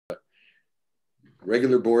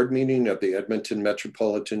regular board meeting of the Edmonton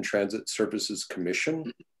Metropolitan Transit Services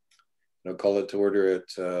Commission. I'll call it to order at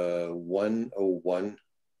 1:01. I'd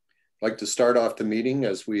like to start off the meeting,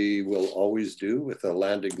 as we will always do, with a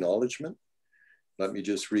land acknowledgement. Let me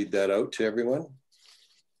just read that out to everyone.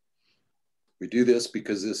 We do this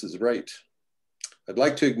because this is right. I'd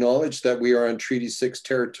like to acknowledge that we are on Treaty 6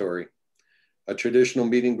 territory, a traditional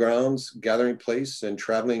meeting grounds, gathering place, and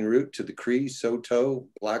traveling route to the Cree, Saulteaux,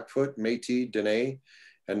 Blackfoot, Métis, Dene,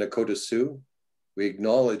 and Nakota Sioux. We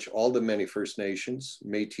acknowledge all the many First Nations,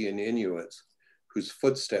 Métis, and Inuits whose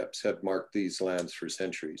footsteps have marked these lands for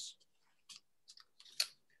centuries.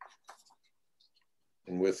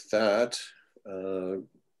 And with that,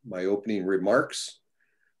 my opening remarks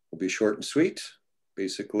will be short and sweet.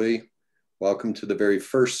 Basically, welcome to the very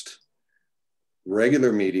first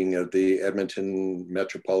regular meeting of the Edmonton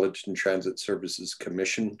Metropolitan Transit Services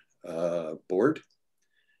Commission board.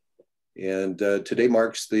 And today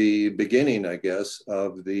marks the beginning, I guess,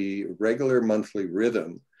 of the regular monthly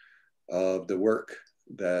rhythm of the work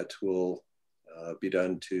that will be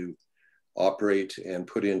done to operate and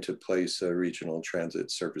put into place a Regional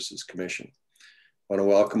Transit Services Commission. I want to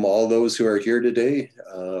welcome all those who are here today,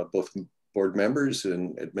 both board members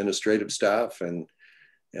and administrative staff and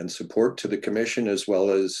support to the commission, as well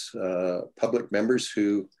as public members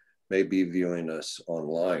who may be viewing us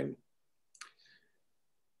online.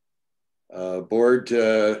 Board,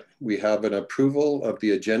 we have an approval of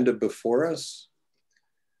the agenda before us.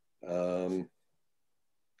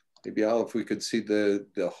 Maybe Al, if we could see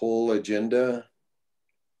the whole agenda.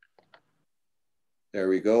 There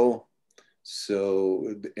we go.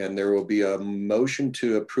 So, and there will be a motion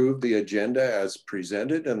to approve the agenda as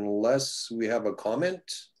presented unless we have a comment.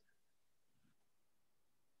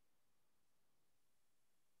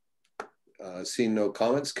 Seeing no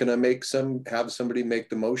comments, can I have somebody make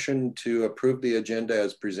the motion to approve the agenda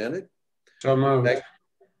as presented? So moved.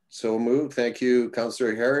 So moved. Thank you,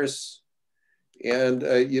 Councillor Harris. And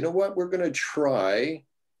you know what, we're going to try.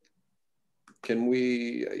 Can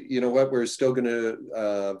we, you know what, we're still going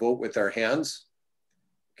to vote with our hands.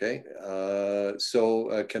 Okay,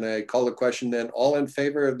 so can I call the question then? All in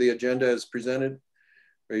favor of the agenda as presented?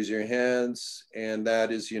 Raise your hands, and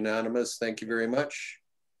that is unanimous. Thank you very much.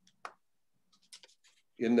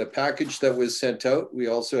 In the package that was sent out, we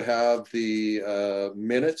also have the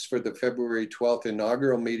minutes for the February 12th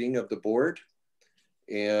inaugural meeting of the board.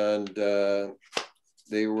 And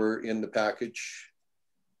they were in the package.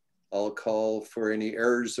 I'll call for any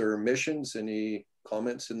errors or omissions. Any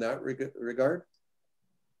comments in that regard?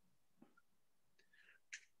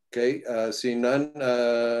 Okay, seeing none.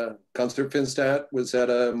 Councillor Finstadt, was that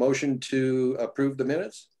a motion to approve the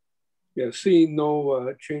minutes? Yeah, seeing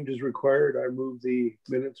no changes required, I move the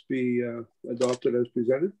minutes be adopted as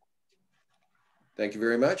presented. Thank you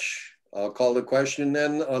very much. I'll call the question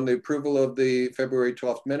then on the approval of the February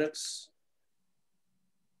 12th minutes.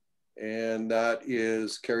 And that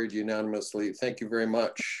is carried unanimously. Thank you very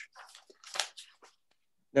much.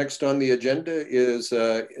 Next on the agenda is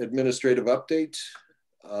administrative update.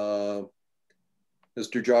 Mr.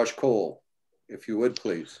 Josh Cole, if you would,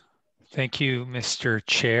 please. Thank you, Mr.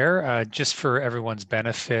 Chair. Just for everyone's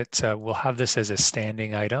benefit, we'll have this as a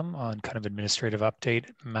standing item on kind of administrative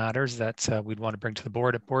update matters that we'd want to bring to the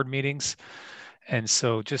board at board meetings. And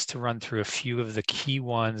so just to run through a few of the key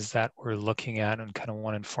ones that we're looking at and kind of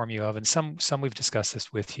want to inform you of, and some we've discussed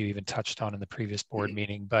this with you, even touched on in the previous board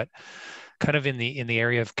meeting, but kind of in the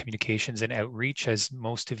area of communications and outreach, as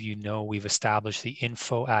most of you know, we've established the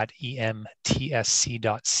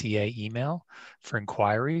info@emtsc.ca email for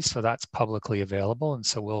inquiries. So that's publicly available. And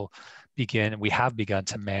so we have begun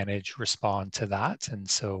to respond to that. And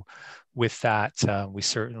so with that, we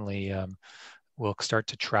certainly we'll start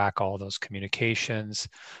to track all those communications.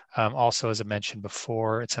 Also, as I mentioned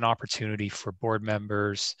before, it's an opportunity for board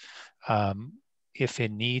members, if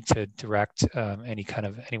in need, to direct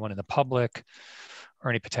anyone in the public or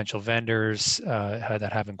any potential vendors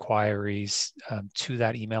that have inquiries to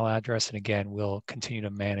that email address. And again, we'll continue to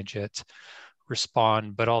manage it,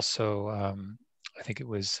 respond, but also I think it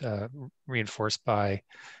was reinforced by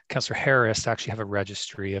Councillor Harris to actually have a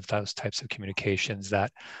registry of those types of communications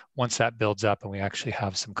that once that builds up and we actually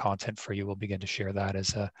have some content for you, we'll begin to share that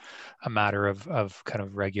as a matter of kind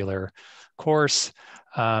of regular course.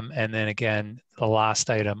 And then again, the last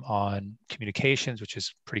item on communications, which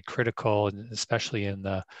is pretty critical, and especially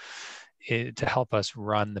to help us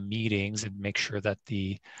run the meetings and make sure that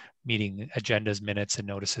the meeting agendas, minutes, and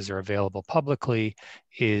notices are available publicly,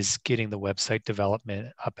 is getting the website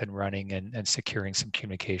development up and running and securing some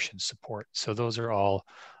communication support. So those are all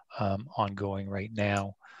ongoing right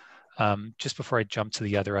now. Just before I jump to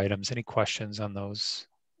the other items, any questions on those,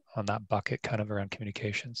 on that bucket kind of around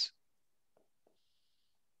communications?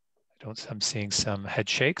 I'm seeing some head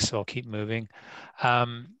shakes, so I'll keep moving.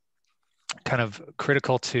 Kind of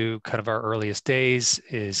critical to kind of our earliest days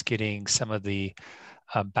is getting some of the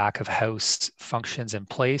back of house functions in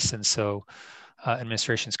place. And so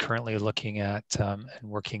administration is currently looking at and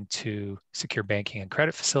working to secure banking and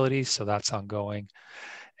credit facilities. So that's ongoing.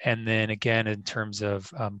 And then again, in terms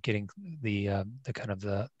of getting the kind of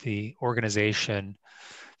the organization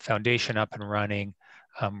foundation up and running,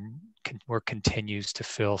 work continues to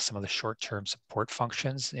fill some of the short-term support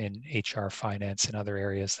functions in HR, finance, and other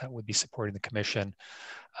areas that would be supporting the commission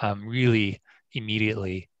really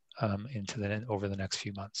immediately over the next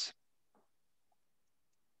few months.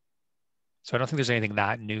 So I don't think there's anything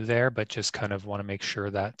that new there, but just kind of want to make sure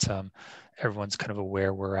that everyone's kind of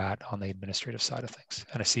aware we're at on the administrative side of things.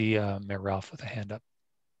 And I see Mayor Ralph with a hand up.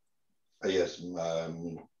 Yes,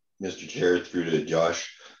 Mr. Chair, through to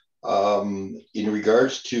Josh. In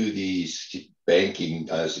regards to the banking,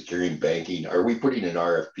 securing banking, are we putting an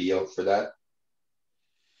RFP out for that?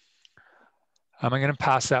 I'm going to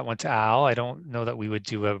pass that one to Al. I don't know that we would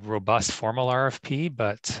do a robust formal RFP,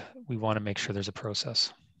 but we want to make sure there's a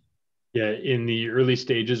process. Yeah, in the early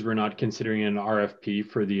stages, we're not considering an RFP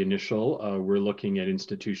for the initial. We're looking at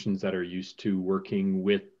institutions that are used to working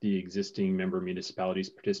with the existing member municipalities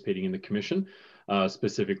participating in the commission,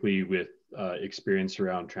 specifically with experience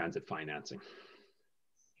around transit financing.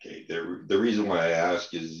 Okay, the reason why I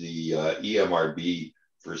ask is the EMRB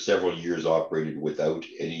for several years operated without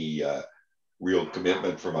any real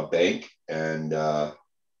commitment from a bank, and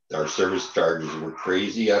our service charges were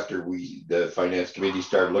crazy after the finance committee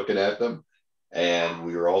started looking at them. And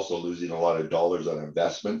we were also losing a lot of dollars on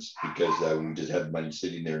investments because we just had money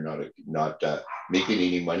sitting there not making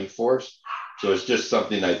any money for us. So it's just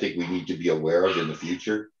something I think we need to be aware of in the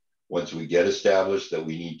future. Once we get established, that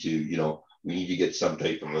we need to, we need to get some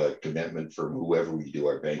type of a commitment from whoever we do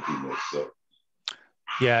our banking with. So.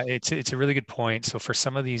 Yeah, it's a really good point. So for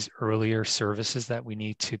some of these earlier services that we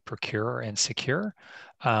need to procure and secure,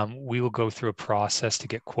 we will go through a process to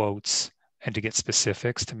get quotes and to get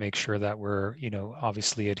specifics to make sure that we're,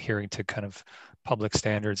 obviously adhering to kind of public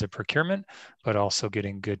standards of procurement, but also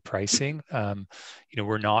getting good pricing.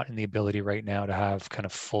 We're not in the ability right now to have kind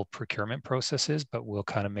of full procurement processes, but we'll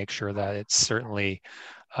kind of make sure that it's certainly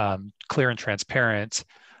clear and transparent.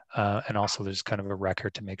 And also there's kind of a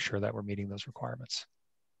record to make sure that we're meeting those requirements.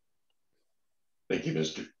 Thank you,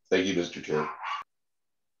 Mr. Chair.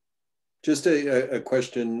 Just a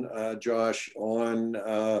question, Josh, on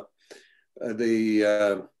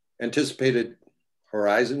the anticipated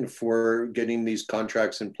horizon for getting these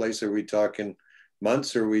contracts in place. Are we talking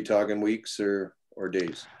months, or are we talking weeks or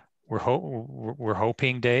days? We're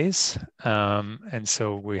hoping days. And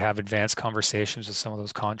so we have advanced conversations with some of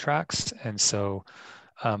those contracts. And so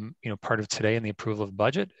part of today and the approval of the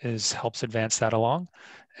budget helps advance that along.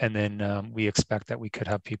 And then we expect that we could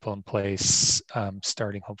have people in place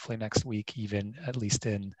starting hopefully next week, even at least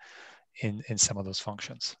in some of those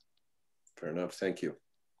functions. Fair enough. Thank you.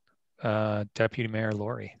 Deputy Mayor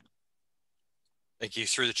Laurie. Thank you.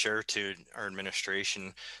 Through the chair to our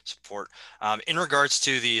administration support. In regards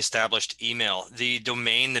to the established email, the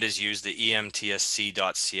domain that is used, the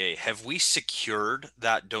EMTSC.ca, have we secured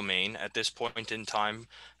that domain at this point in time?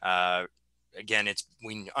 Again,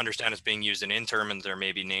 we understand it's being used in interim and there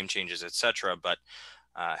may be name changes, etc. But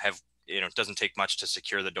it doesn't take much to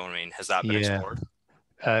secure the domain. Has that been explored?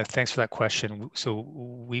 Thanks for that question. So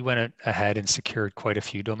we went ahead and secured quite a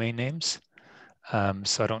few domain names.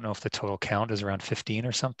 So I don't know if the total count is around 15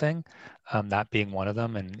 or something, that being one of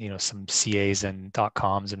them, and some CAs and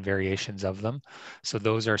 .coms and variations of them. So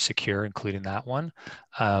those are secure, including that one.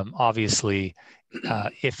 Obviously,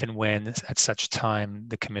 if and when at such time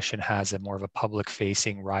the commission has a more of a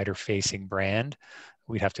public-facing, rider-facing brand,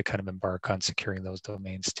 we'd have to kind of embark on securing those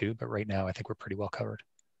domains too. But right now, I think we're pretty well covered.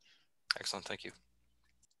 Excellent, thank you.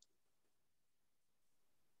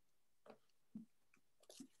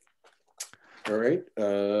 All right.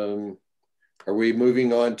 Are we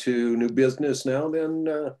moving on to new business now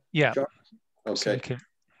then? Yeah. John? Okay.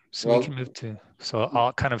 We can move to, so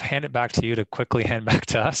I'll kind of hand it back to you to quickly hand back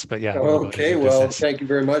to us, but yeah. Okay, well, thank you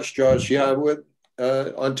very much, Josh. Yeah,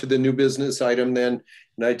 on to the new business item then.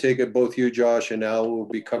 And I take it both you, Josh, and Al will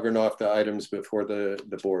be covering off the items before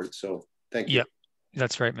the board. So thank you. Yep,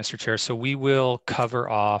 that's right, Mr. Chair. So we will cover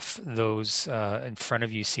off those in front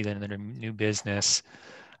of you, see them in the new business.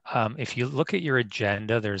 If you look at your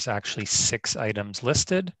agenda, there's actually 6 items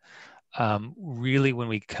listed. Really, when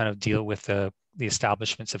we kind of deal with the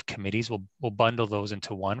establishments of committees, we'll bundle those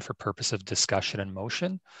into one for purpose of discussion and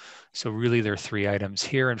motion. So really there are 3 items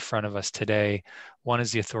here in front of us today. One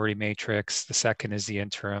is the authority matrix, the second is the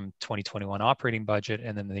interim 2021 operating budget,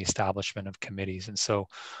 and then the establishment of committees. And so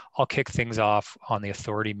I'll kick things off on the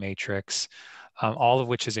authority matrix, all of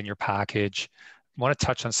which is in your package. I want to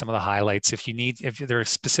touch on some of the highlights. If there are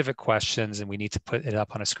specific questions and we need to put it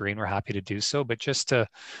up on a screen, we're happy to do so, but just to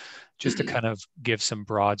kind of give some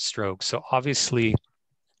broad strokes. So obviously,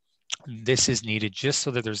 this is needed just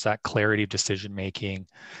so that there's that clarity of decision making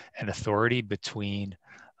and authority between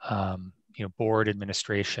board,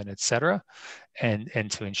 administration, et cetera,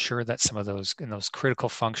 and to ensure that some of those critical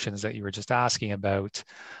functions that you were just asking about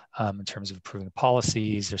in terms of approving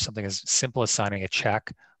policies, there's something as simple as signing a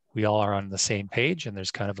check. We all are on the same page, and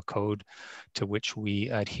there's kind of a code to which we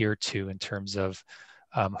adhere to in terms of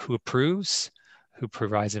who approves, who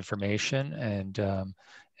provides information,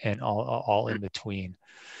 and all in between.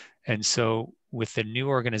 And so with the new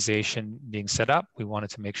organization being set up, we wanted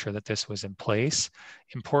to make sure that this was in place.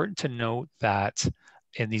 Important to note that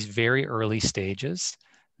in these very early stages,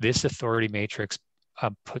 this authority matrix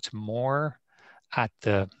puts more at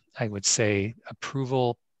the, I would say,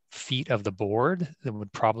 approval feet of the board than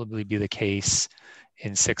would probably be the case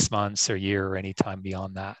in 6 months or a year or any time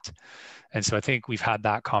beyond that. And so I think we've had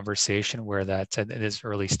that conversation where that at this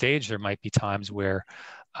early stage, there might be times where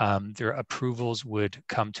their approvals would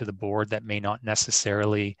come to the board that may not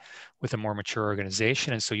necessarily with a more mature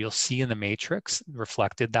organization. And so you'll see in the matrix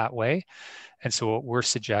reflected that way. And so what we're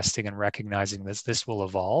suggesting and recognizing this will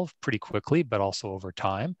evolve pretty quickly, but also over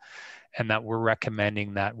time. And that we're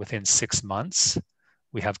recommending that within 6 months,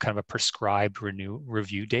 we have kind of a prescribed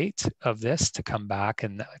review date of this to come back.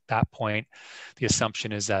 And at that point, the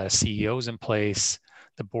assumption is that a CEO is in place,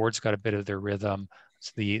 the board's got a bit of their rhythm,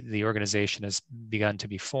 so the organization has begun to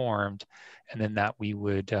be formed, and then that we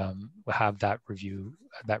would have that review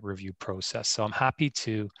process. So I'm happy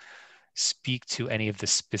to speak to any of the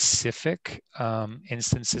specific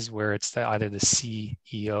instances where it's either the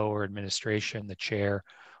CEO or administration, the chair,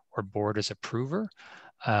 or board as approver.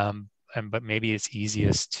 But maybe it's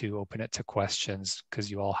easiest to open it to questions because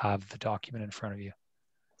you all have the document in front of you.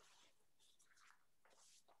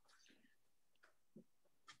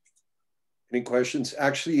 Any questions?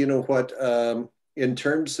 Actually, you know what, in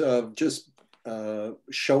terms of just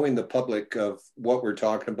showing the public of what we're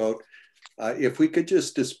talking about, if we could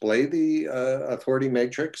just display the authority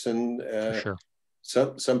matrix, and sure.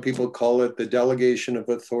 Some people call it the delegation of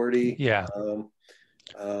authority. Yeah.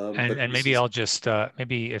 And maybe I'll just,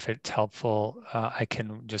 maybe if it's helpful, I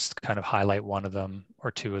can just kind of highlight one of them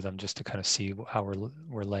or two of them just to kind of see how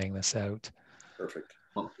we're laying this out. Perfect.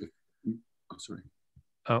 Well, I'm sorry.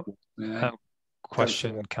 Oh,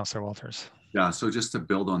 question, Councillor Walters. Yeah, so just to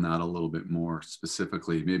build on that a little bit more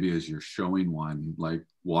specifically, maybe as you're showing one, like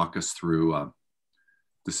walk us through a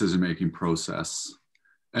decision-making process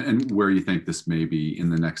and where you think this may be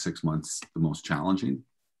in the next 6 months the most challenging.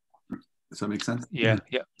 Does that make sense? Yeah,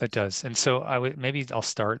 that does. And so I'll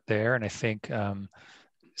start there. And I think, I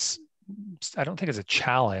don't think it's a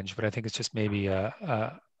challenge, but I think it's just maybe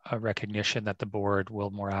a recognition that the board will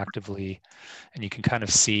more actively, and you can kind of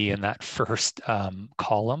see in that first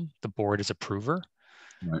column, the board is approver.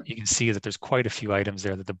 Right. You can see that there's quite a few items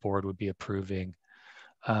there that the board would be approving.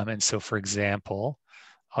 And so, for example,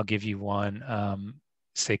 I'll give you one,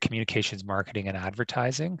 say communications, marketing, and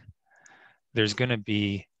advertising. There's going to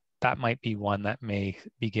be, that might be one that may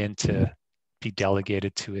begin to be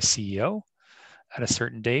delegated to a CEO at a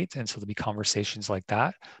certain date. And so there'll be conversations like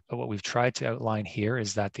that. But what we've tried to outline here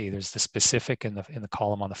is that there's the specific in the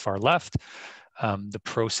column on the far left, the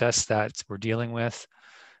process that we're dealing with.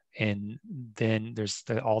 And then there's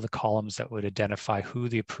all the columns that would identify who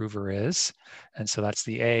the approver is. And so that's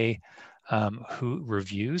the A, who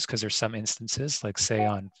reviews, because there's some instances, like say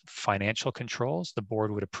on financial controls, the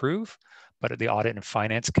board would approve, but the Audit and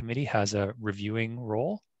Finance Committee has a reviewing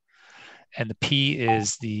role. And the P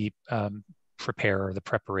is the preparer, the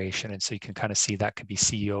preparation. And so you can kind of see that could be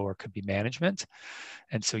CEO or could be management.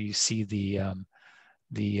 And so you see the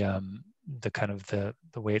kind of the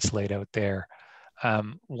way it's laid out there.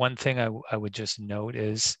 One thing I would just note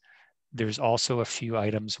is there's also a few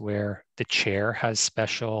items where the chair has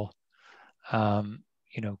special,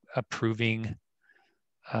 approving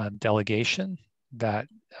delegation that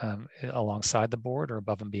alongside the board or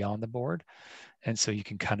above and beyond the board. And so you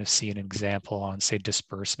can kind of see an example on, say,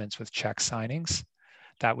 disbursements with check signings.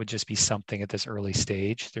 That would just be something at this early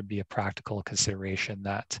stage. There'd be a practical consideration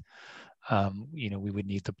that, we would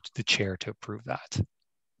need the chair to approve that.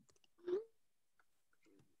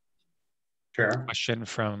 Chair. Question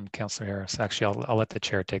from Councillor Harris. Actually, I'll let the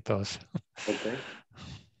chair take those. Okay.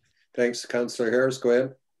 Thanks, Councillor Harris. Go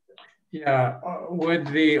ahead. Yeah, would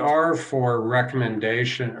the R for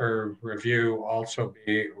recommendation or review also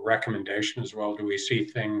be recommendation as well? Do we see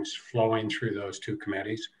things flowing through those two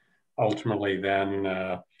committees? Ultimately then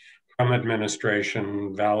from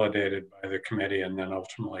administration, validated by the committee, and then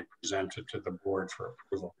ultimately presented to the board for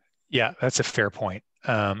approval? Yeah, that's a fair point.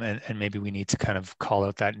 And maybe we need to kind of call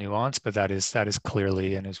out that nuance, but that is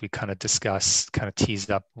clearly, and as we kind of discuss, kind of teased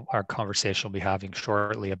up our conversation we'll be having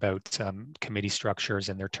shortly about committee structures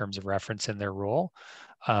and their terms of reference and their role.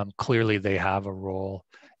 Clearly they have a role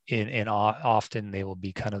in often they will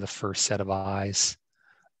be kind of the first set of eyes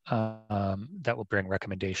that will bring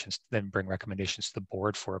recommendations, then bring recommendations to the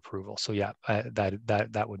board for approval. So yeah,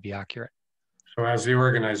 that would be accurate. So as the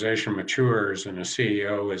organization matures and a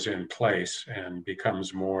CEO is in place and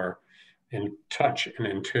becomes more in touch and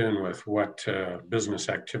in tune with what business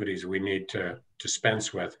activities we need to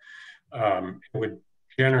dispense with, it would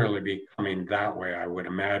generally be coming that way, I would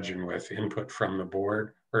imagine, with input from the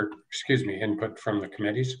board, or excuse me, input from the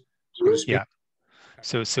committees, so to speak. Yeah.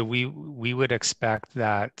 So we would expect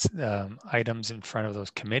that items in front of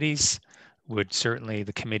those committees would certainly,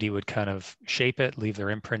 the committee would kind of shape it, leave their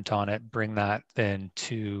imprint on it, bring that then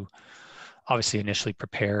to, obviously initially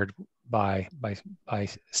prepared by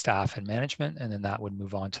staff and management, and then that would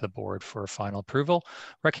move on to the board for final approval,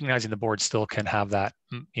 recognizing the board still can have that,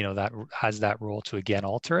 that has that role to again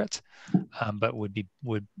alter it, but would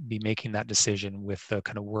be making that decision with the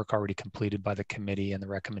kind of work already completed by the committee and the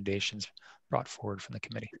recommendations brought forward from the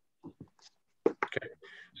committee. Okay,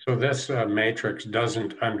 so this matrix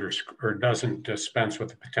doesn't dispense with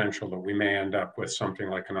the potential that we may end up with something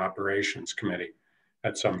like an operations committee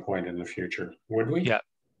at some point in the future, would we?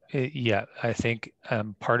 Yeah, I think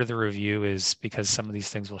part of the review is because some of these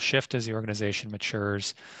things will shift as the organization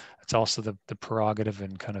matures. It's also the prerogative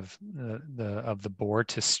and kind of the board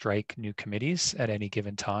to strike new committees at any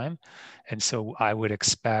given time. And so I would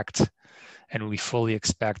expect, and we fully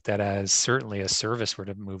expect, that as certainly as service were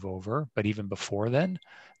to move over, but even before then,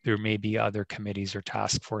 there may be other committees or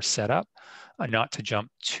task force set up. Not to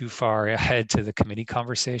jump too far ahead to the committee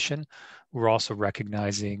conversation, we're also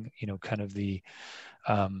recognizing, kind of the,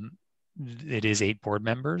 it is 8 board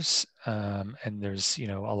members, and there's,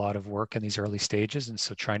 a lot of work in these early stages. And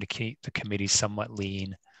so trying to keep the committee somewhat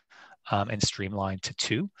lean and streamlined to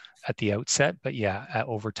 2 at the outset. But yeah,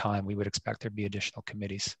 over time, we would expect there'd be additional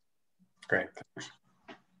committees. Great.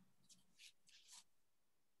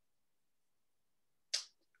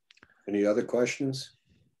 Any other questions?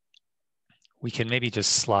 We can maybe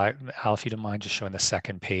just slide, Al, if you don't mind just showing the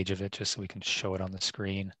second page of it, just so we can show it on the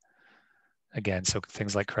screen. Again, so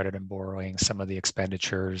things like credit and borrowing, some of the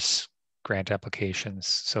expenditures, grant applications.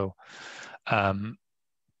 So,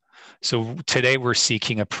 so today we're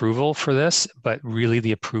seeking approval for this, but really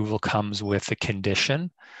the approval comes with the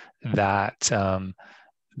condition that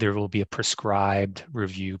there will be a prescribed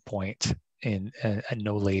review point in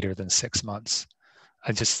no later than 6 months.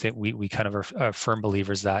 I just think we kind of are firm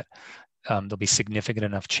believers that there'll be significant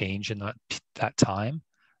enough change in that time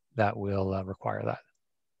that will require that.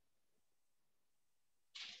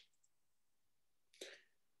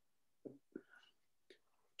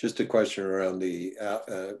 Just a question around the,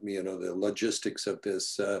 the logistics of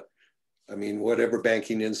this. I mean, whatever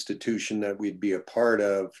banking institution that we'd be a part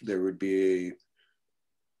of, there would be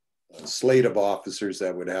a slate of officers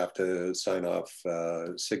that would have to sign off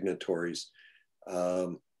signatories. I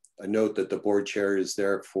note that the board chair is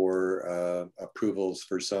there for approvals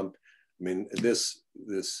for some. I mean, this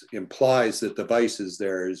implies that the vice is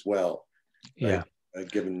there as well. Right? Yeah.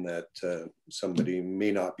 Given that somebody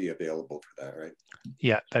may not be available for that, right?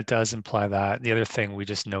 Yeah, that does imply that. The other thing we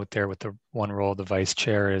just note there with the one role of the vice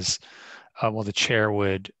chair is, well, the chair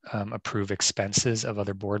would approve expenses of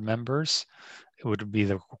other board members. It would be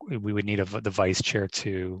we would need the vice chair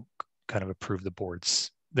to kind of approve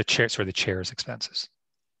the chair's expenses.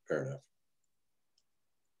 Fair enough.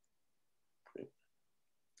 Okay.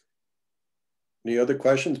 Any other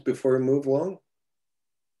questions before we move along?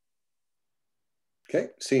 Okay,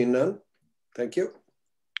 seeing none. Thank you.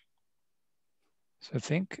 So I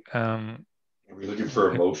think. Are we looking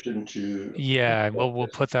for a motion to? Yeah, we'll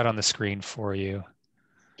put that on the screen for you.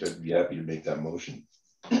 I'd be happy to make that motion.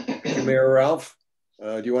 Mayor Ralph,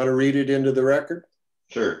 do you want to read it into the record?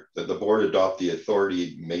 Sure. That the board adopt the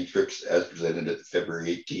authority matrix as presented at the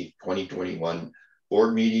February 18th, 2021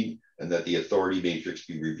 board meeting, and that the authority matrix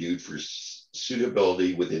be reviewed for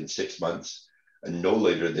suitability within 6 months and no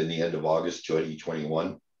later than the end of August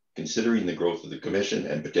 2021, considering the growth of the commission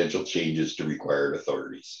and potential changes to required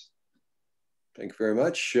authorities. Thank you very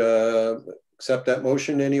much. Accept that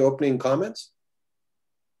motion. Any opening comments?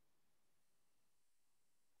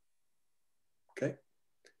 Okay.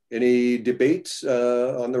 Any debates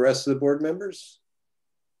on the rest of the board members?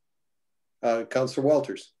 Councillor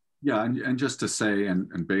Walters. Yeah, and just to say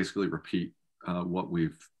and basically repeat what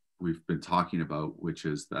we've been talking about, which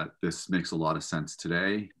is that this makes a lot of sense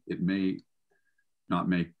today. It may not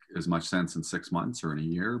make as much sense in 6 months or in a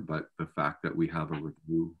year, but the fact that we have a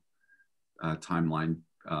review timeline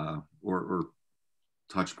or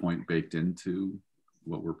touch point baked into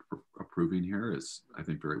what we're approving here is, I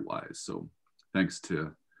think, very wise. So thanks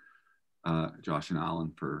to Josh and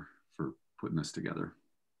Alan for putting this together.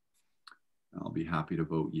 I'll be happy to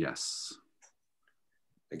vote yes.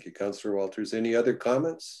 Thank you, Councillor Walters. Any other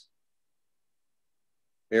comments?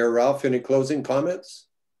 Mayor Ralph, any closing comments?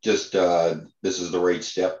 Just this is the right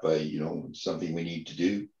step, you know, something we need to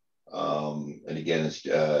do. And again,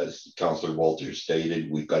 as Councillor Walters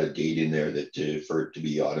stated, we've got a date in there that for it to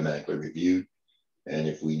be automatically reviewed. And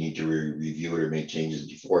if we need to review it or make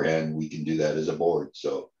changes beforehand, we can do that as a board.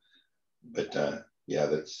 So, but yeah,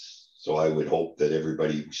 so I would hope that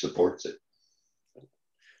everybody supports it.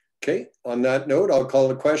 Okay, on that note, I'll call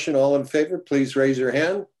the question. All in favor, please raise your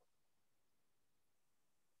hand.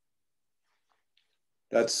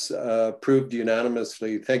 That's approved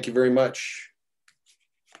unanimously. Thank you very much.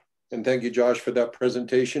 And thank you, Josh, for that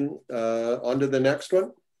presentation. On to the next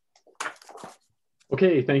one.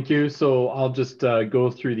 Okay, thank you. So I'll just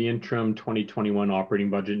go through the interim 2021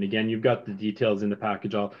 operating budget. And again, you've got the details in the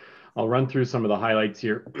package. I'll run through some of the highlights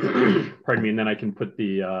here, pardon me, and then I can put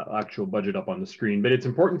the actual budget up on the screen. But it's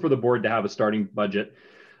important for the board to have a starting budget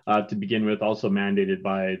to begin with, also mandated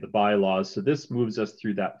by the bylaws. So this moves us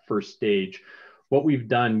through that first stage. What we've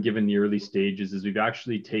done, given the early stages, is we've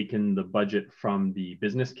actually taken the budget from the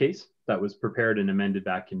business case that was prepared and amended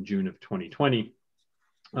back in June of 2020.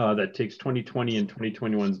 That takes 2020 and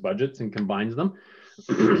 2021's budgets and combines them,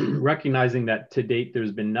 recognizing that to date,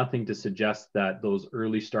 there's been nothing to suggest that those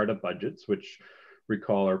early startup budgets, which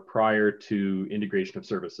recall are prior to integration of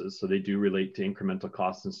services, so they do relate to incremental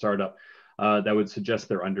costs and startup, that would suggest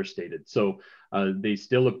they're understated. So they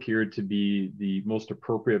still appear to be the most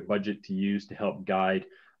appropriate budget to use to help guide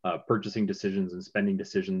purchasing decisions and spending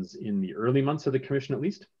decisions in the early months of the commission, at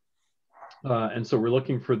least. And so we're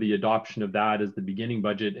looking for the adoption of that as the beginning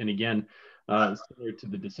budget. And again, similar to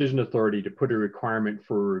the decision authority, to put a requirement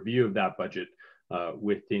for a review of that budget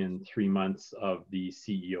within 3 months of the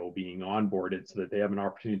CEO being onboarded, so that they have an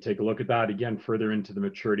opportunity to take a look at that, again, further into the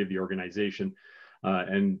maturity of the organization,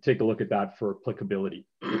 and take a look at that for applicability.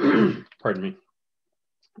 Pardon me.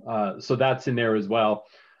 So that's in there as well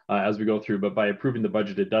as we go through. But by approving the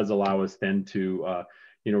budget, it does allow us then to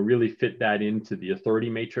really fit that into the authority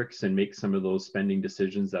matrix and make some of those spending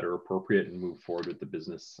decisions that are appropriate and move forward with the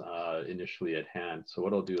business initially at hand. So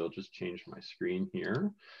what I'll do, I'll just change my screen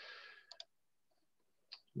here.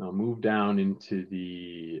 I'll move down into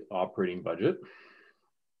the operating budget.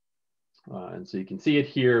 And so you can see it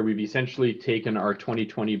here. We've essentially taken our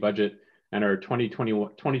 2020 budget and our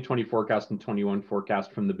 2020 forecast and 21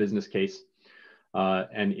 forecast from the business case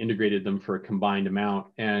and integrated them for a combined amount.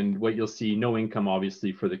 And what you'll see, no income,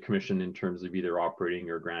 obviously, for the commission in terms of either operating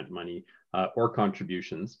or grant money or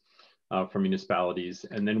contributions from municipalities.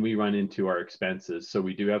 And then we run into our expenses. So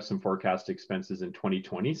we do have some forecast expenses in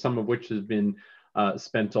 2020, some of which has been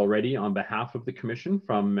spent already on behalf of the commission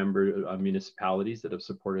from member municipalities that have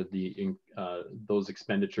supported those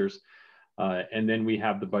expenditures. And then we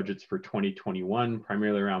have the budgets for 2021,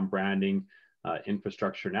 primarily around branding,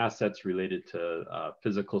 infrastructure and assets related to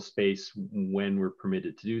physical space when we're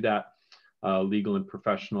permitted to do that, legal and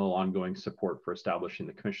professional ongoing support for establishing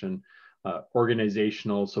the commission,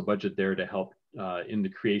 organizational, so budget there to help in the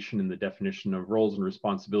creation and the definition of roles and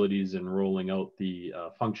responsibilities and rolling out the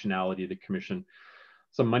functionality of the commission.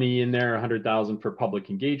 Some money in there, 100,000 for public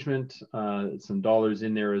engagement, some dollars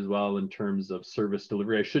in there as well in terms of service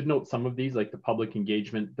delivery. I should note some of these, like the public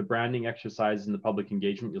engagement, the branding exercise and the public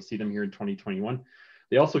engagement, you'll see them here in 2021.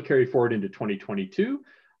 They also carry forward into 2022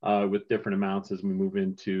 with different amounts as we move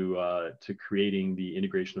into to creating the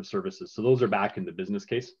integration of services. So those are back in the business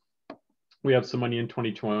case. We have some money in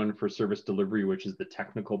 2021 for service delivery, which is the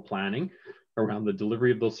technical planning around the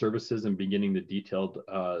delivery of those services and beginning the detailed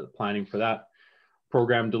planning for that.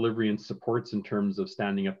 Program delivery and supports in terms of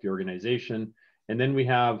standing up the organization. And then we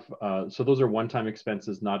have, so those are one-time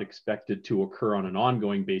expenses not expected to occur on an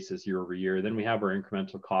ongoing basis year over year. Then we have our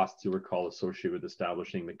incremental costs, you recall, associated with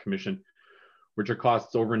establishing the commission, which are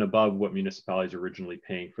costs over and above what municipalities are originally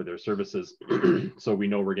paying for their services. So we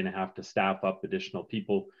know we're going to have to staff up additional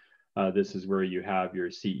people. This is where you have your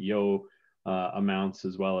CEO, amounts,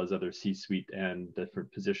 as well as other C-suite and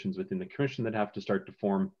different positions within the commission that have to start to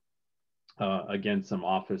form. Again, some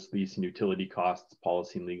office, lease, and utility costs,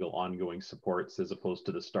 policy and legal ongoing supports, as opposed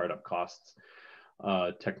to the startup costs,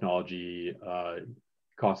 technology,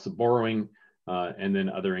 costs of borrowing, and then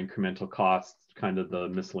other incremental costs, kind of the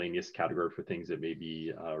miscellaneous category for things that may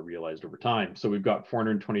be realized over time. So we've got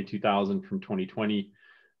 422,000 from 2020,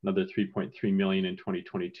 another 3.3 million in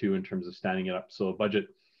 2022 in terms of standing it up. So a budget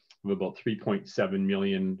of about 3.7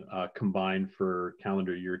 million combined for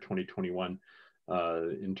calendar year 2021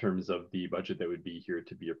 in terms of the budget that would be here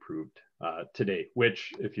to be approved today,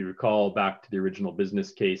 which, if you recall back to the original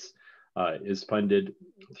business case, is funded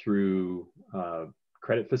through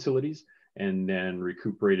credit facilities and then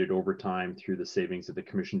recuperated over time through the savings that the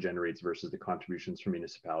commission generates versus the contributions from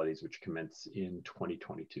municipalities, which commence in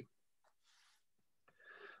 2022.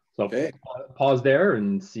 So okay. Pause there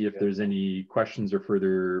and see if there's any questions or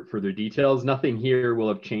further details. Nothing here will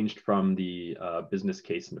have changed from the business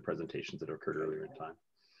case and the presentations that occurred earlier in time.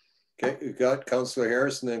 Okay, we've got Councillor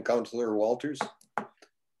Harris and then Councillor Walters.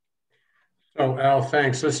 So Al,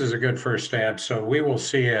 thanks. This is a good first stab. So we will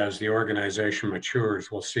see, as the organization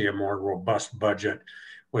matures, we'll see a more robust budget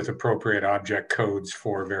with appropriate object codes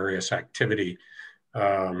for various activity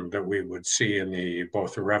that we would see in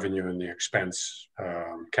both the revenue and the expense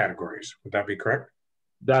categories. Would that be correct?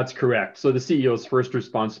 That's correct. So the CEO's first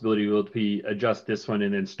responsibility will be adjust this one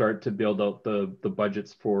and then start to build out the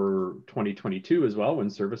budgets for 2022 as well, when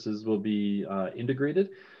services will be integrated.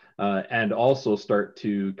 And also start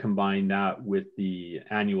to combine that with the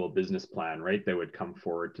annual business plan, right, that would come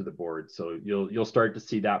forward to the board. So you'll start to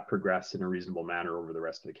see that progress in a reasonable manner over the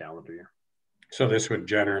rest of the calendar year. So this would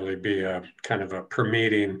generally be a kind of a per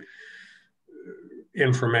meeting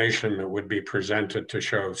information that would be presented to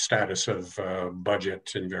show status of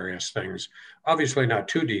budget and various things. Obviously not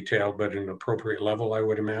too detailed, but an appropriate level, I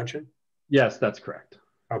would imagine. Yes, that's correct.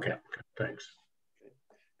 Okay, yeah. Thanks.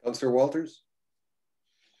 Councillor Walters.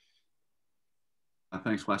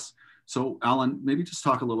 Thanks, Wes. So Alan, maybe just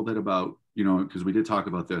talk a little bit about, because we did talk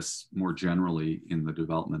about this more generally in the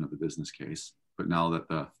development of the business case, but now that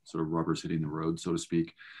the sort of rubber's hitting the road, so to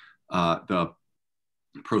speak, the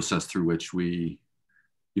process through which we,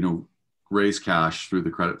 raise cash through the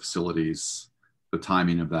credit facilities, the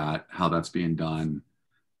timing of that, how that's being done,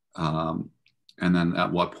 and then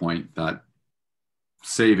at what point that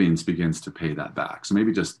savings begins to pay that back. So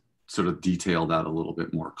maybe just sort of detail that a little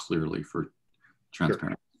bit more clearly for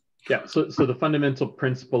transparent. Sure. Yeah, so the fundamental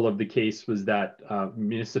principle of the case was that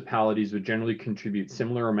municipalities would generally contribute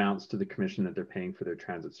similar amounts to the commission that they're paying for their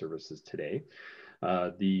transit services today.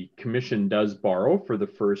 The commission does borrow for the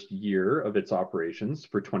first year of its operations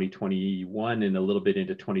for 2021 and a little bit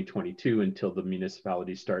into 2022 until the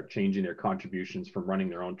municipalities start changing their contributions from running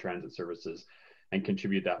their own transit services and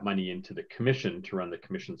contribute that money into the commission to run the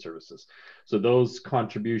commission services. So those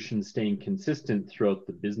contributions staying consistent throughout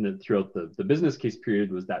the business case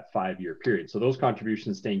period was that 5-year period. So those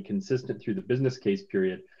contributions staying consistent through the business case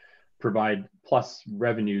period provide plus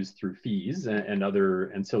revenues through fees and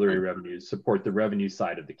other ancillary revenues support the revenue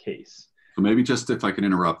side of the case. So maybe just, if I can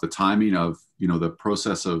interrupt, the timing of, the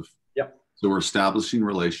process of, so we're establishing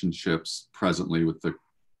relationships presently with the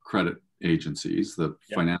credit agencies, the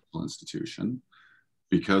financial institution.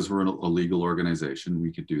 Because we're a legal organization,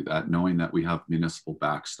 we could do that, knowing that we have municipal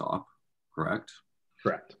backstop, correct?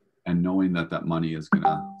 Correct. And knowing that that money is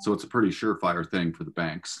so it's a pretty surefire thing for the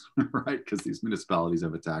banks, right? Because these municipalities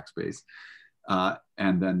have a tax base.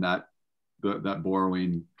 And then that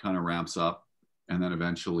borrowing kind of ramps up and then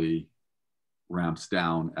eventually ramps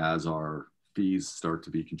down as our fees start to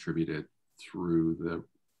be contributed through the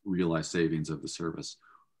realized savings of the service.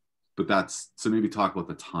 But so maybe talk about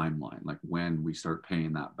the timeline, like when we start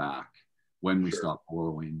paying that back, when we stop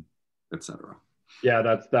borrowing, et cetera. Yeah,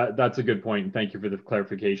 that's a good point. Thank you for the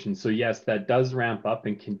clarification. So yes, that does ramp up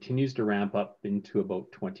and continues to ramp up into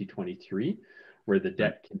about 2023, where the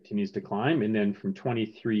debt continues to climb. And then from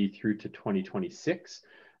 23 through to 2026,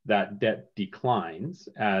 that debt declines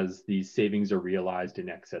as these savings are realized in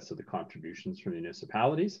excess of the contributions from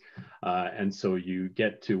municipalities. And so you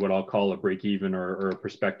get to what I'll call a break even or a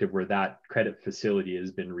perspective where that credit facility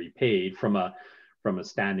has been repaid from a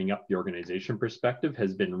standing up the organization perspective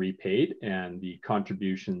has been repaid, and the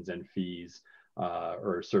contributions and fees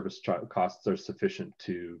or service costs are sufficient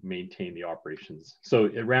to maintain the operations. So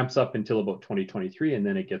it ramps up until about 2023, and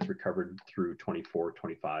then it gets recovered through 24,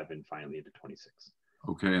 25, and finally into 26.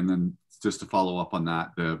 Okay, and then just to follow up on that,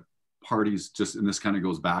 the parties, and this kind of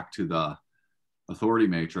goes back to the authority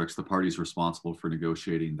matrix, the parties responsible for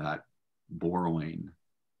negotiating that borrowing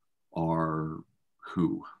are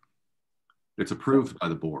who? it's approved by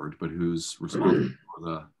the board, but who's responsible for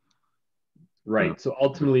the right. So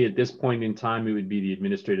ultimately, at this point in time, it would be the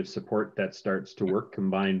administrative support that starts to work,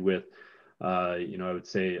 combined with, you know, I would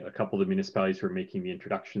say a couple of municipalities who are making the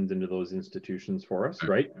introductions into those institutions for us,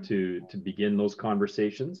 right, to begin those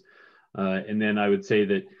conversations. And then I would say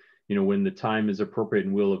that, you know, when the time is appropriate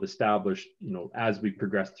and we'll have established, you know, as we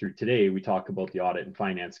progress through today, we talk about the Audit and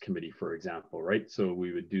Finance Committee, for example, right? So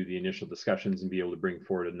we would do the initial discussions and be able to bring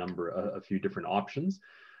forward a few different options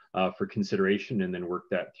for consideration, and then work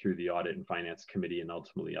that through the Audit and Finance Committee and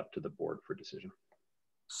ultimately up to the board for decision.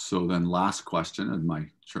 So then last question, and my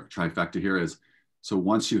trifecta here is, so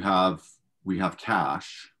once we have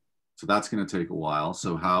cash, so that's going to take a while.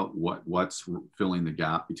 So what's filling the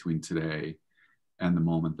gap between today and the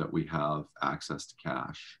moment that we have access to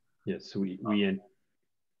cash? Yes, so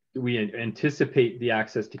we anticipate the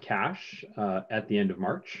access to cash at the end of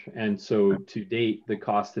March. And so to date, the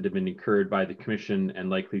costs that have been incurred by the commission and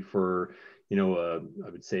likely for, you know, I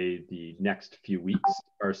would say the next few weeks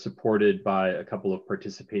are supported by a couple of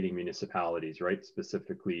participating municipalities, right?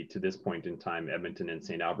 Specifically to this point in time, Edmonton and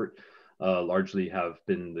St. Albert largely have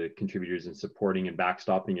been the contributors in supporting and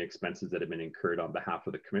backstopping expenses that have been incurred on behalf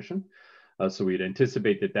of the commission. So we'd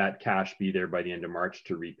anticipate that cash be there by the end of March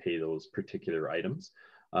to repay those particular items.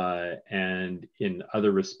 And in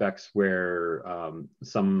other respects where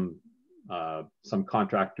some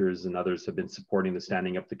contractors and others have been supporting the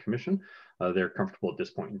standing up the commission, they're comfortable at this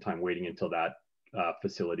point in time waiting until that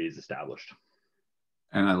facility is established.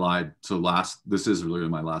 And I lied. So this is really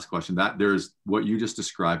my last question. That there's what you just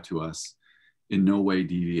described to us in no way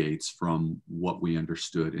deviates from what we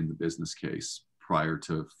understood in the business case prior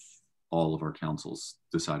to all of our councils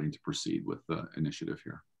deciding to proceed with the initiative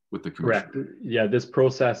here with the commission. Correct. Yeah, this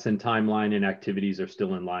process and timeline and activities are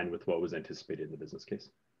still in line with what was anticipated in the business case.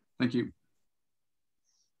 Thank you.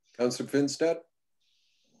 Councillor Finstead.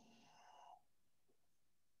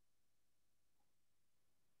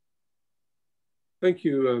 Thank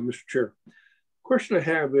you, Mr. Chair. Question I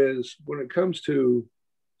have is, when it comes to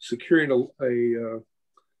securing a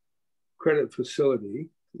credit facility,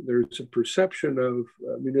 there's a perception of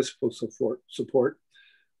municipal support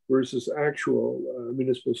versus actual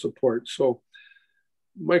municipal support. So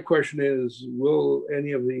my question is, will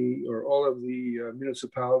any of the or all of the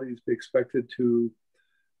municipalities be expected to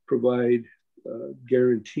provide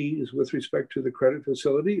guarantees with respect to the credit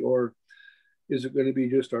facility, or is it going to be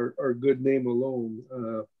just our good name alone?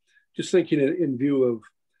 Just thinking in view of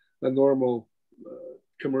a normal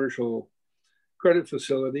commercial credit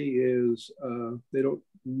facility is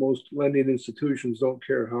most lending institutions don't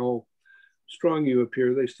care how strong you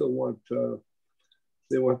appear. They still want the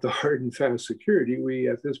hard and fast security. We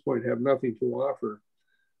at this point have nothing to offer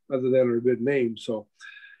other than our good name. So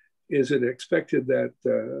is it expected that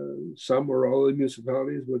some or all the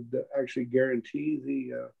municipalities would actually guarantee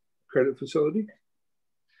the credit facility?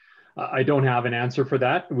 I don't have an answer for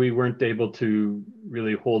that. We weren't able to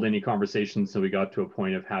really hold any conversations until we got to a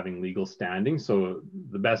point of having legal standing. So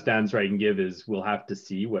the best answer I can give is we'll have to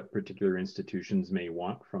see what particular institutions may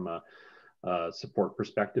want from a support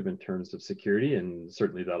perspective in terms of security. And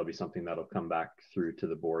certainly that'll be something that'll come back through to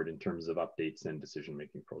the board in terms of updates and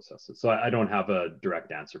decision-making processes. So I don't have a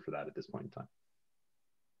direct answer for that at this point in time.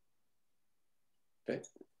 Okay.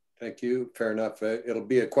 Thank you. Fair enough. It'll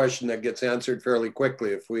be a question that gets answered fairly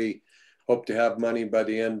quickly if we hope to have money by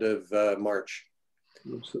the end of March.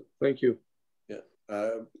 Thank you.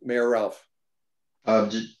 Yeah. Mayor Ralph. I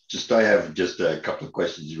have just a couple of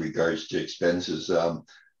questions in regards to expenses.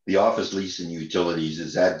 The office lease and utilities,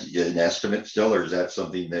 is that an estimate still, or is that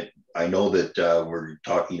something that I know that we're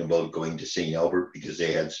talking about going to St. Albert because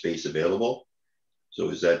they had space available? So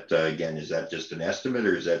is that, again, is that just an estimate,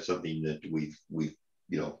 or is that something that we've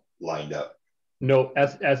lined up? No,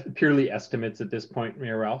 as purely estimates at this point,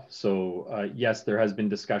 Mayor Ralph. So yes, there has been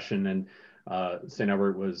discussion, and St.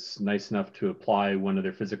 Albert was nice enough to apply one of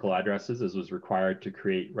their physical addresses as was required to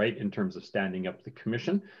create, right, in terms of standing up the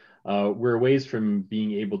commission. We're a ways from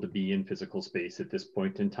being able to be in physical space at this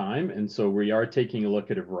point in time. And so we are taking a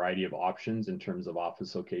look at a variety of options in terms of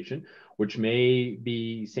office location, which may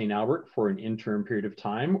be St. Albert for an interim period of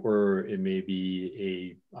time, or it may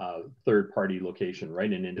be a third-party location,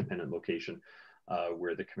 right, an independent location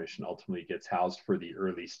where the commission ultimately gets housed for the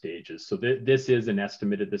early stages. So this is an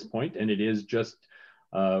estimate at this point, and it is just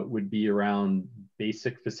would be around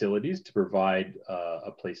basic facilities to provide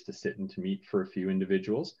a place to sit and to meet for a few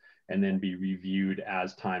individuals, and then be reviewed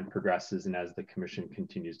as time progresses and as the commission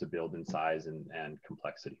continues to build in size and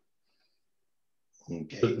complexity.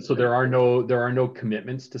 Okay. So there are no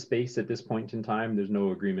commitments to space at this point in time. There's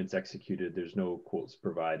no agreements executed. There's no quotes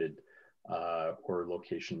provided or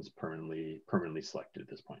locations permanently selected at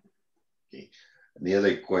this point. Okay. And the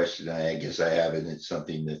other question I guess I have, and it's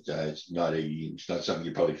something that it's not something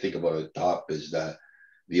you probably think about at the top, is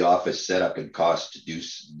the office setup and cost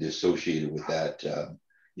associated with that.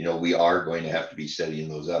 You know, we are going to have to be setting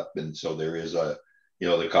those up, and so there is the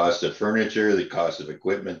cost of furniture, the cost of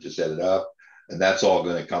equipment to set it up, and that's all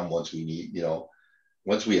going to come once we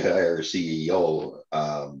once we hire a CEO.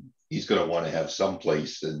 He's going to want to have some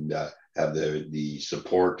place and have the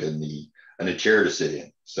support and a chair to sit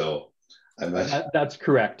in. So that's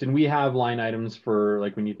correct. And we have line items for,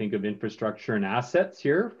 like, when you think of infrastructure and assets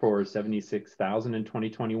here, for 76,000 in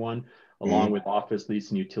 2021, along with office lease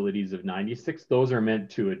and utilities of 96. Those are meant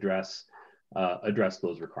to address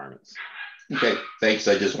those requirements. Okay, thanks.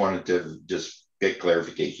 I just wanted to get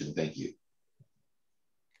clarification. Thank you.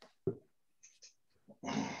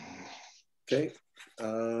 Okay.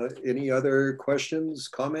 Any other questions,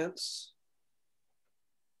 comments?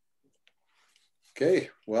 Okay,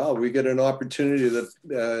 well, we get an opportunity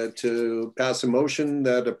to pass a motion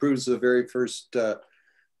that approves the very first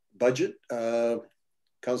budget.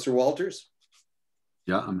 Councillor Walters?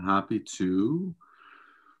 Yeah, I'm happy to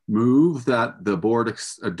move that the board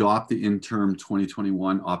adopt the interim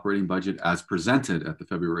 2021 operating budget as presented at the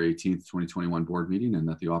February 18th, 2021 board meeting, and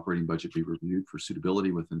that the operating budget be reviewed for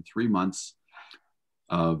suitability within 3 months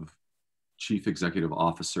of Chief Executive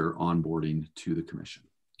Officer onboarding to the Commission.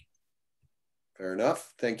 Fair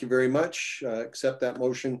enough. Thank you very much. Accept that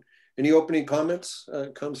motion. Any opening comments,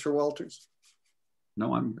 Councillor Walters?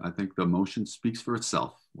 No, I think the motion speaks for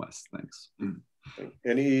itself, Wes. Thanks.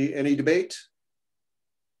 Any debate?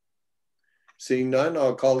 Seeing none,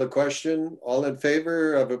 I'll call the question. All in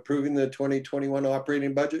favor of approving the 2021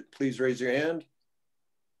 operating budget, please raise your hand.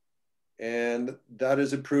 And that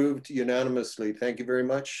is approved unanimously. Thank you very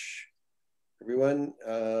much, everyone.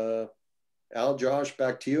 Al, Josh,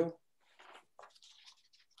 back to you.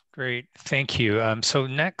 Great, thank you. So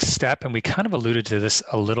next step, and we kind of alluded to this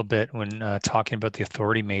a little bit when talking about the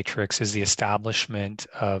authority matrix, is the establishment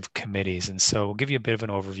of committees. And so we'll give you a bit of an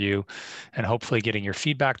overview and hopefully getting your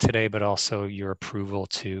feedback today, but also your approval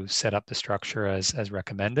to set up the structure as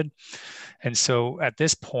recommended. And so at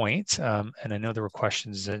this point, and I know there were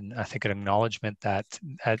questions and I think an acknowledgement that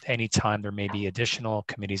at any time there may be additional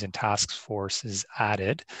committees and task forces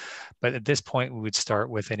added. But at this point, we would start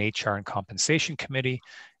with an HR and compensation committee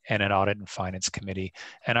and an audit and finance committee.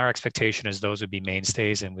 And our expectation is those would be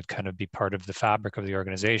mainstays and would kind of be part of the fabric of the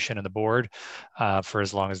organization and the board for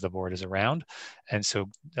as long as the board is around. And so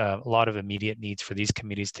a lot of immediate needs for these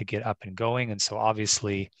committees to get up and going. And so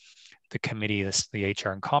obviously the committee, the HR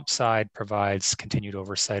and comp side, provides continued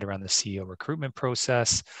oversight around the CEO recruitment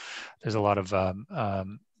process. There's a lot of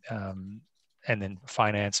and then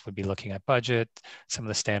finance would be looking at budget, some of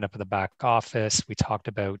the stand up of the back office. We talked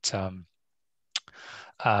about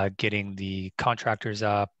getting the contractors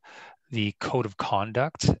up. The code of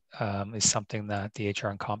conduct is something that the HR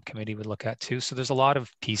and Comp committee would look at too. So there's a lot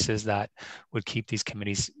of pieces that would keep these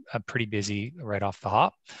committees pretty busy right off the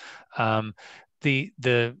hop.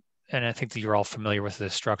 And I think that you're all familiar with the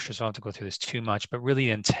structure, so I don't have to go through this too much, but really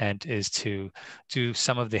the intent is to do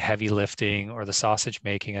some of the heavy lifting or the sausage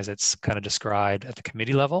making as it's kind of described at the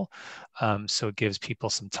committee level. So it gives people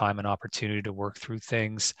some time and opportunity to work through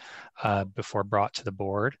things before brought to the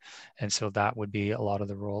board. And so that would be a lot of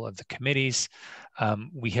the role of the committees.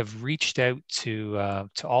 We have reached out to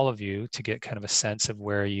all of you to get kind of a sense of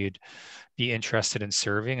where you'd be interested in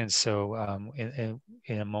serving. And so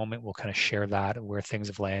in a moment, we'll kind of share that, where things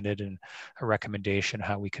have landed and a recommendation,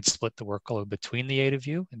 how we could split the workload between the 8 of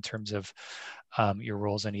you in terms of your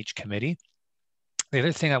roles on each committee. The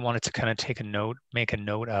other thing I wanted to kind of make a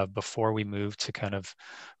note of before we move to kind of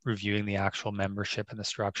reviewing the actual membership and the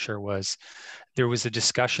structure was there was a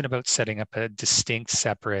discussion about setting up a distinct,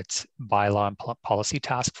 separate bylaw and policy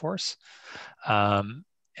task force.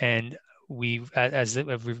 And we've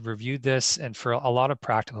reviewed this, and for a lot of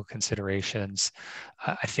practical considerations,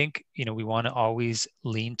 I think, we want to always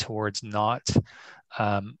lean towards not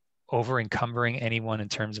over encumbering anyone in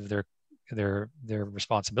terms of their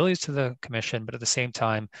responsibilities to the commission, but at the same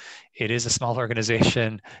time, it is a small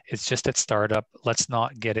organization. It's just at startup. Let's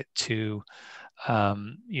not get it too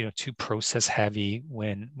process heavy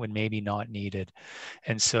when maybe not needed.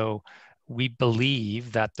 And so we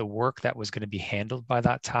believe that the work that was going to be handled by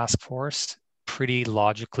that task force pretty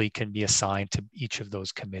logically can be assigned to each of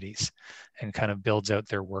those committees and kind of builds out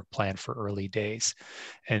their work plan for early days.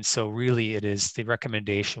 And so really it is the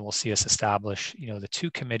recommendation will see us establish, the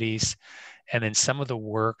 2 committees, and then some of the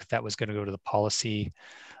work that was going to go to the policy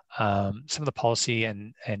Some of the policy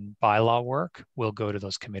and bylaw work will go to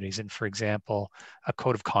those committees. And for example, a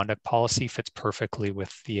code of conduct policy fits perfectly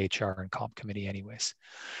with the HR and comp committee anyways.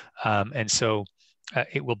 And so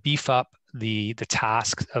it will beef up the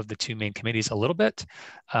tasks of the two main committees a little bit.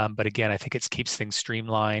 But again, I think it keeps things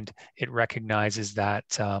streamlined. It recognizes that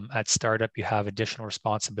at startup, you have additional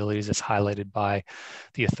responsibilities as highlighted by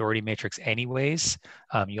the authority matrix anyways.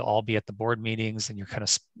 You'll all be at the board meetings and you're kind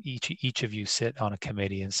of, each of you sit on a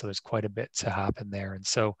committee. And so there's quite a bit to happen there. And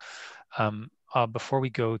so before we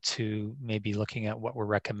go to maybe looking at what we're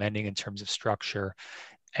recommending in terms of structure,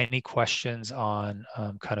 any questions on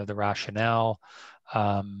kind of the rationale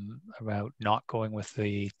about not going with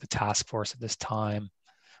the task force at this time,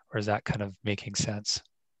 or is that kind of making sense?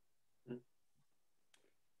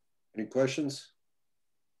 Any questions?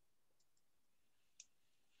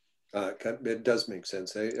 It does make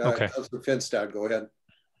sense. Okay. Councilor Finstad, go ahead.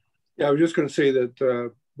 Yeah, I was just going to say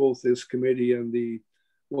that both this committee and the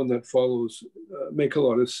one that follows make a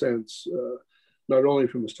lot of sense, not only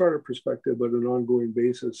from a startup perspective, but an ongoing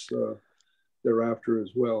basis thereafter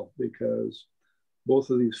as well, because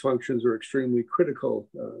both of these functions are extremely critical,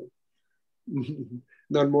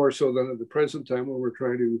 none more so than at the present time when we're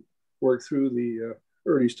trying to work through the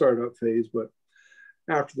early startup phase, but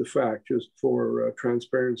after the fact, just for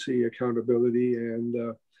transparency, accountability,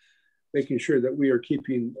 and making sure that we are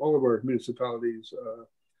keeping all of our municipalities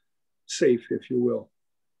safe, if you will.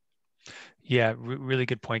 Yeah, really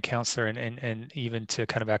good point, Councillor. And even to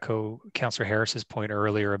kind of echo Councillor Harris's point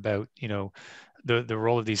earlier about, you know, the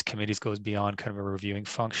role of these committees goes beyond kind of a reviewing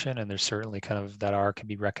function, and there's certainly kind of that can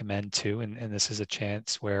be recommended too. And this is a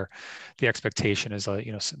chance where the expectation is,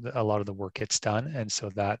 you know, a lot of the work gets done, and so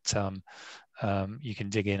that you can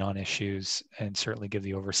dig in on issues and certainly give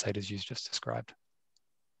the oversight as you just described.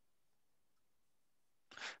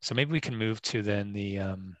 So maybe we can move to then the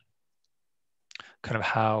kind of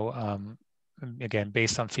how, again,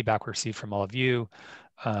 based on feedback we received from all of you,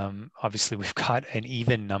 obviously we've got an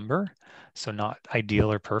even number, so not ideal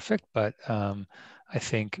or perfect, but I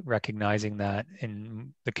think recognizing that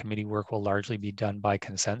in the committee work will largely be done by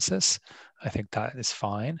consensus, I think that is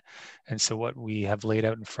fine. And so what we have laid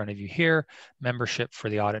out in front of you here, membership for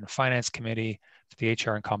the Audit and Finance Committee, for the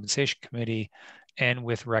HR and Compensation Committee, and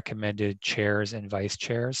with recommended chairs and vice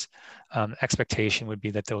chairs. Expectation would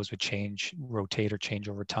be that those would rotate or change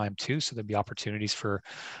over time too. So there'd be opportunities for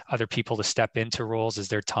other people to step into roles as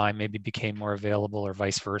their time maybe became more available or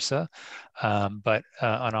vice versa. But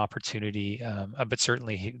an opportunity, but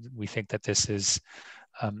certainly we think that this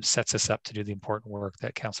sets us up to do the important work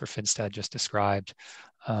that Councillor Finstad just described,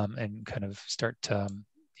 and kind of start,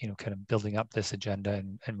 you know, kind of building up this agenda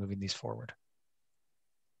and moving these forward.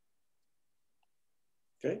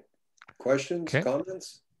 Okay, questions,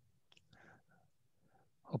 comments?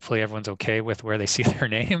 Hopefully everyone's okay with where they see their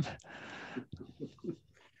name.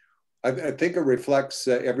 I think it reflects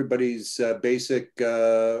everybody's basic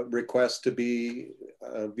request to be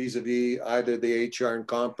vis-a-vis either the HR and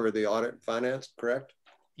Comp or the Audit and Finance, correct?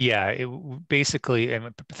 Yeah, basically,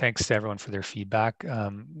 and thanks to everyone for their feedback.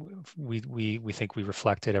 We think we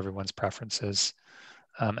reflected everyone's preferences.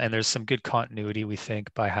 And there's some good continuity, we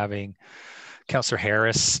think, by having Councillor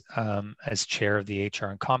Harris as chair of the HR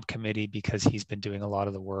and Comp committee, because he's been doing a lot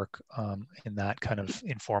of the work in that kind of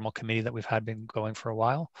informal committee that we've been going for a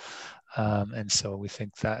while. And so we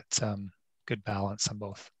think that good balance on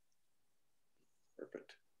both.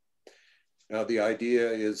 Perfect. Now the idea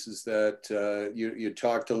is that you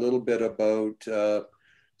talked a little bit about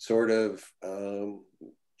sort of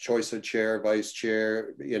choice of chair, vice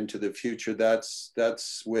chair into the future.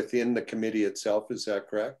 That's within the committee itself. Is that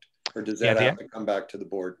correct? Or does that have to come back to the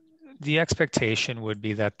board? The expectation would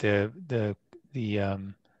be that the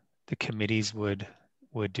committees would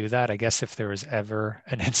do that. I guess if there was ever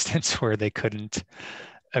an instance where they couldn't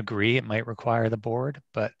agree, it might require the board.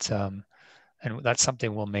 But and that's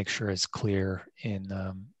something we'll make sure is clear in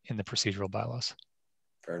the procedural bylaws.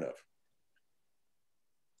 Fair enough.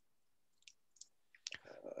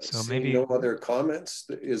 So maybe no other comments.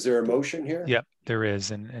 Is there a motion here? Yep, there is,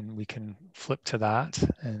 and we can flip to that,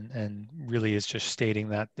 and really is just stating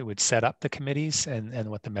that it would set up the committees and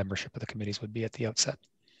what the membership of the committees would be at the outset.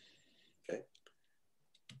 Okay.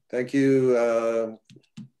 Thank you,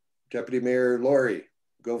 Deputy Mayor Laurie.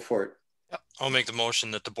 Go for it. I'll make the motion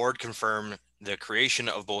that the board confirm the creation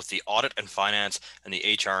of both the Audit and Finance and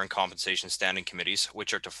the HR and Compensation Standing Committees,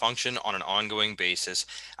 which are to function on an ongoing basis,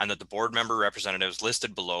 and that the board member representatives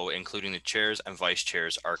listed below, including the chairs and vice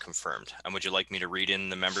chairs, are confirmed. And would you like me to read in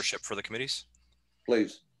the membership for the committees?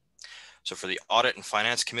 Please. So for the Audit and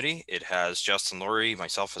Finance Committee, it has Justin Laurie,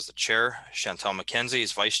 myself as the chair, Chantal McKenzie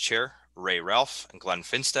as vice chair, Ray Ralph, and Glenn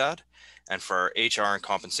Finstad. And for our HR and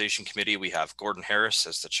Compensation Committee, we have Gordon Harris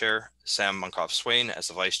as the chair, Sam Munkoff-Swain as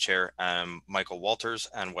the vice chair, and Michael Walters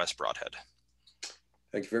and Wes Broadhead.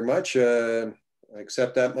 Thank you very much. I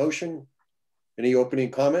accept that motion. Any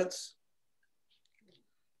opening comments?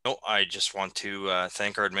 No, I just want to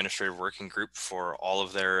thank our administrative working group for all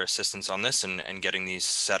of their assistance on this and getting these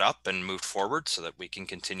set up and moved forward so that we can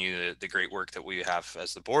continue the great work that we have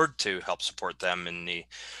as the board to help support them in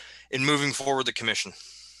moving forward the commission.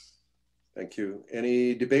 Thank you.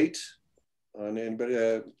 Any debate on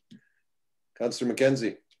anybody? Councillor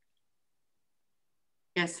McKenzie.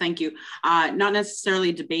 Yes, thank you. Not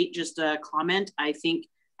necessarily debate, just a comment. I think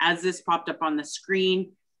as this popped up on the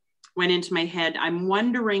screen, went into my head, I'm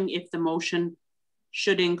wondering if the motion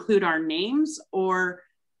should include our names, or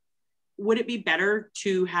would it be better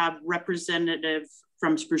to have representative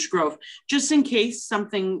from Spruce Grove, just in case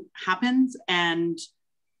something happens and,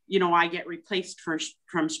 you know, I get replaced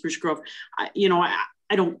from Spruce Grove. You know,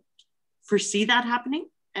 I don't foresee that happening.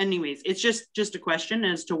 Anyways, it's just a question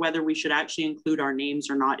as to whether we should actually include our names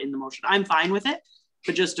or not in the motion. I'm fine with it,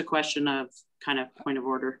 but just a question of kind of point of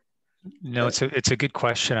order. No, it's a good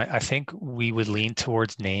question. I think we would lean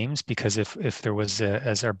towards names, because if there was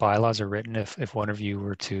as our bylaws are written, if one of you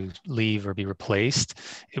were to leave or be replaced,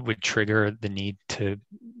 it would trigger the need to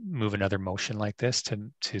move another motion like this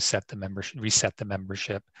to set the membership, reset the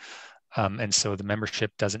membership, and so the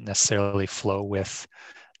membership doesn't necessarily flow with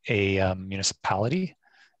a municipality.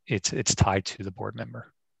 It's tied to the board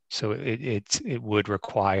member, so it would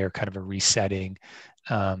require kind of a resetting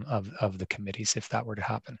of the committees if that were to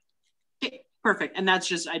happen. Okay, perfect. And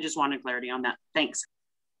that's I just wanted clarity on that. Thanks.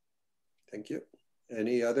 Thank you.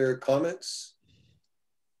 Any other comments?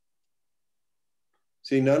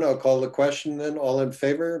 Seeing none, I'll call the question then. All in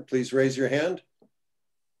favor, please raise your hand.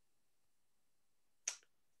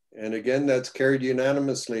 And again, that's carried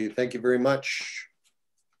unanimously. Thank you very much.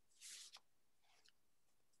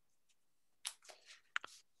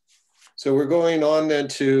 So we're going on then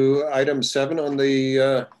to item 7 on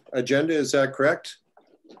the agenda. Is that correct?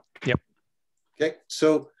 Yep. Okay,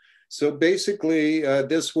 so basically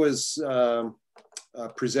this was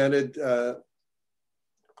presented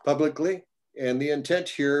publicly, and the intent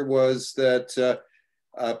here was that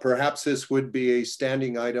perhaps this would be a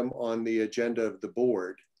standing item on the agenda of the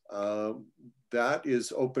board. That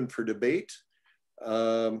is open for debate.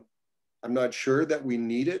 I'm not sure that we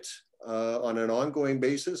need it on an ongoing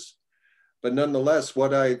basis, but nonetheless,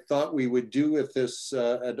 what I thought we would do with this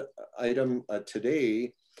item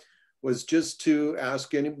today was just to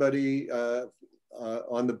ask anybody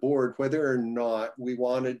on the board whether or not we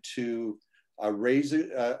wanted to raise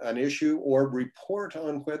an issue or report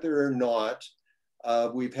on whether or not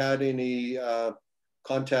we've had any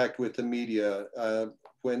contact with the media.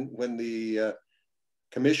 When the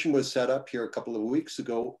commission was set up here a couple of weeks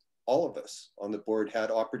ago, all of us on the board had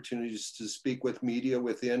opportunities to speak with media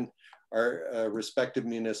within our respective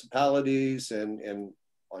municipalities and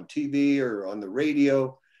on TV or on the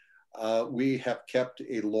radio. We have kept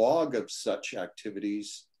a log of such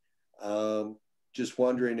activities. Just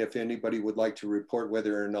wondering if anybody would like to report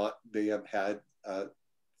whether or not they have had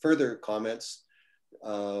further comments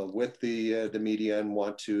with the media and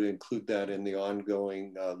want to include that in the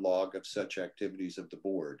ongoing log of such activities of the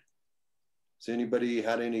board. Has anybody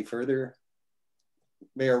had any further?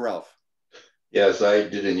 Mayor Ralph. Yes, I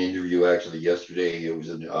did an interview actually yesterday. It was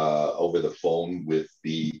over the phone with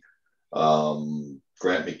the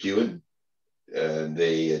Grant McEwen, and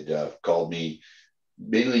they had called me.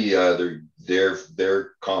 Mainly,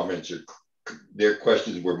 their comments or their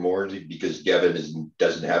questions were more because Gavin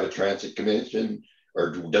doesn't have a transit commission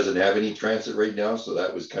or doesn't have any transit right now, so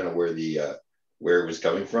that was kind of where it was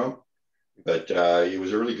coming from. But it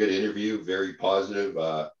was a really good interview, very positive,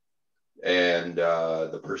 and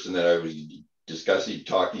the person that I was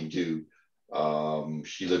talking to,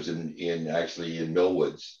 she lives actually in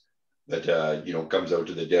Millwoods, but comes out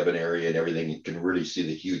to the Devon area and everything, and can really see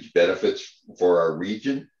the huge benefits for our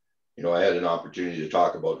region. I had an opportunity to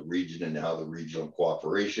talk about the region and how the regional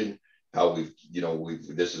cooperation, how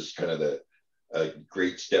this is kind of a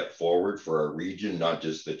great step forward for our region, not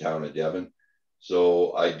just the town of Devon.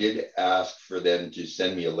 So I did ask for them to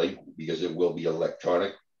send me a link, because it will be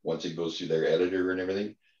electronic once it goes through their editor and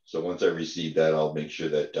everything. So once I receive that, I'll make sure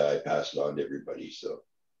that I pass it on to everybody. So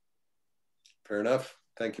fair enough.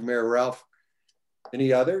 Thank you, Mayor Ralph.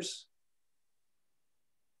 Any others?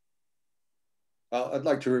 I'd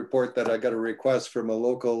like to report that I got a request from a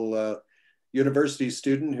local university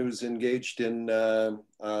student who's engaged in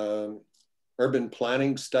urban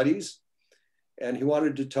planning studies. And he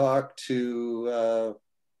wanted to talk to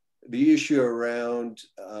the issue around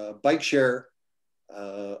bike share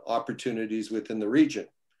opportunities within the region.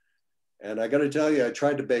 And I got to tell you, I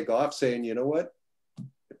tried to beg off saying, you know what,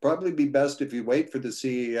 it'd probably be best if you wait for the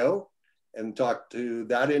CEO and talk to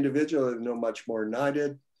that individual who know much more than I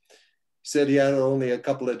did. He said he had only a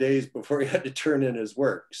couple of days before he had to turn in his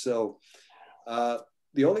work. So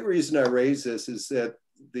the only reason I raise this is that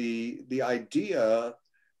the idea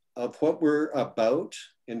of what we're about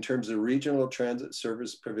in terms of regional transit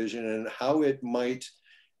service provision and how it might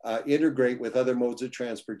integrate with other modes of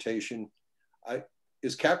transportation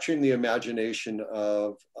is capturing the imagination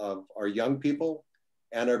of our young people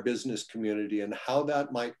and our business community and how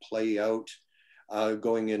that might play out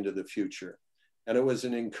going into the future. And it was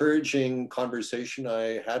an encouraging conversation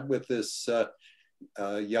I had with this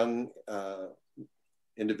young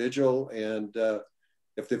individual. And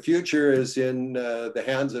if the future is in the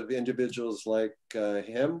hands of individuals like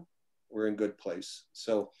him, we're in good place.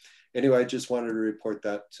 So anyway, I just wanted to report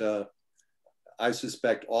that I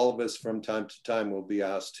suspect all of us from time to time will be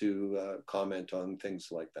asked to comment on things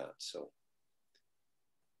like that. So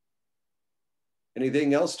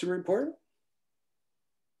anything else to report?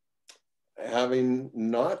 Having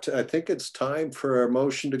not, I think it's time for a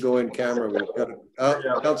motion to go in camera. We've got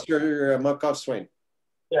Councillor Muckhoff-Swain.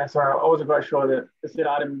 Yeah, sorry, I wasn't quite sure that it said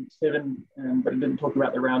item 7, but it didn't talk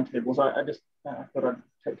about the roundtable. So I just thought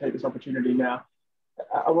I'd take this opportunity now.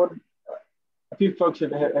 A few folks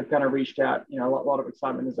have kind of reached out, a lot of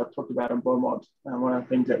excitement as I've talked about in Beaumont. One of the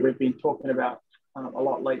things that we've been talking about a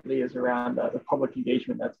lot lately is around the public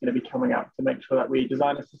engagement that's going to be coming up to make sure that we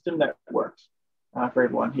design a system that works for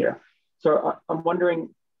everyone here. So I'm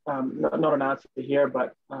wondering, not an answer here,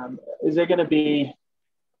 but is there going to be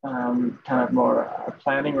kind of more a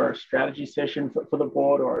planning or a strategy session for the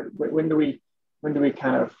board, or when do we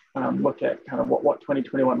kind of look at kind of what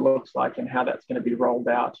 2021 looks like and how that's going to be rolled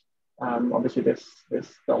out? Obviously, there's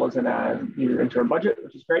dollars in our new interim budget,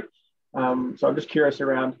 which is great. So I'm just curious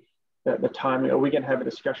around the timing. Are we going to have a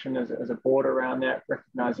discussion as a board around that,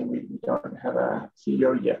 recognizing we don't have a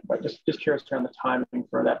CEO yet, but just curious around the timing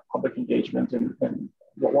for that public engagement and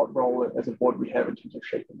what role as a board we have in terms of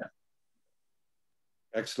shaping that?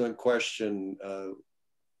 Excellent question.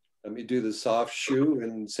 Let me do the soft shoe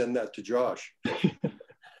and send that to Josh.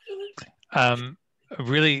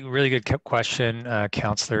 Really good question,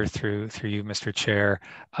 Councillor, through you, Mr. Chair.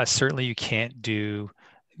 Certainly you can't do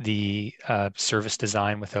the service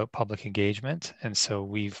design without public engagement. And so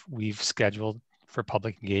we've scheduled for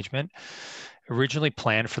public engagement, originally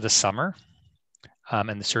planned for the summer.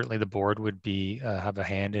 And certainly the board would be have a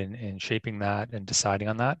hand in shaping that and deciding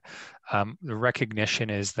on that. The recognition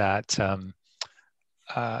is that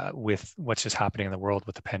with what's just happening in the world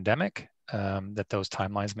with the pandemic, that those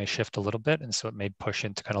timelines may shift a little bit, and so it may push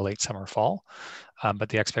into kind of late summer, fall. But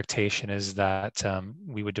the expectation is that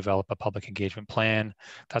we would develop a public engagement plan.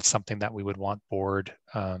 That's something that we would want board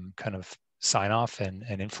kind of sign off and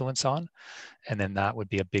influence on. And then that would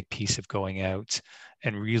be a big piece of going out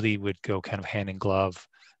and really would go kind of hand in glove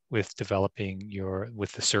with developing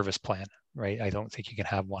with the service plan, right? I don't think you can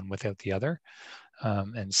have one without the other.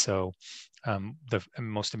 And so the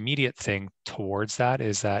most immediate thing towards that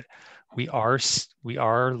is that we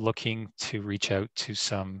are looking to reach out to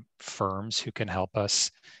some firms who can help us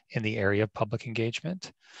in the area of public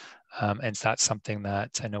engagement. And that's something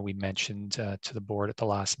that I know we mentioned to the board at the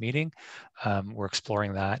last meeting. We're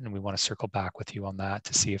exploring that, and we want to circle back with you on that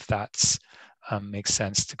to see if that's makes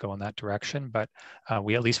sense to go in that direction. But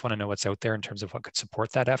we at least want to know what's out there in terms of what could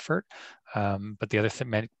support that effort. But the other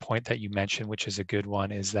point that you mentioned, which is a good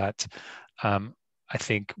one, is that I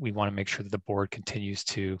think we want to make sure that the board continues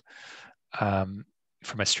to, from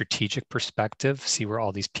a strategic perspective, see where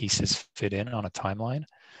all these pieces fit in on a timeline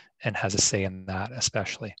and has a say in that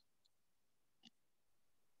especially.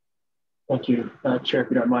 Thank you, Chair, if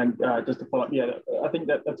you don't mind, just to follow up. Yeah, I think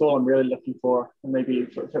that's all I'm really looking for. And maybe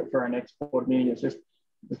for our next board meeting is just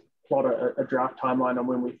plot a draft timeline on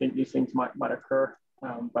when we think these things might occur.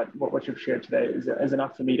 But what you've shared today is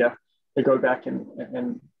enough for me to go back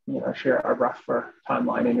and share a rough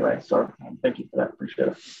timeline anyway. So thank you for that. Appreciate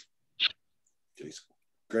it. Jeez.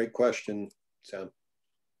 Great question, Sam.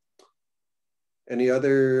 Any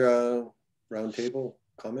other roundtable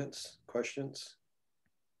comments, questions?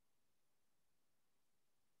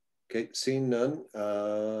 Okay, seeing none.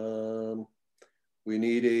 We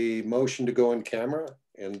need a motion to go in camera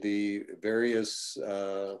and the various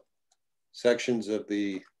sections of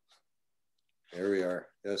the, there we are,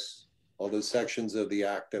 yes, all the sections of the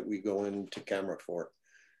act that we go into camera for.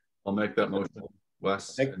 I'll make that motion.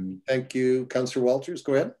 Wes. Thank you, Councillor Walters.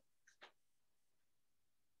 Go ahead.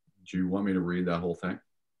 Do you want me to read that whole thing?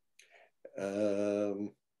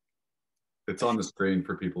 It's on the screen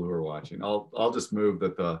for people who are watching. I'll just move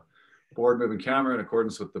that the board move in camera in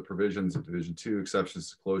accordance with the provisions of Division 2, Exceptions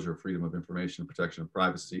to Disclosure of Freedom of Information and Protection of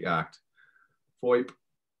Privacy Act, FOIP,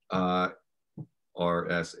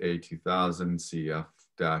 RSA 2000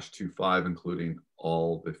 CF-25, including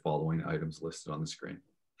all the following items listed on the screen.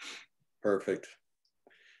 Perfect.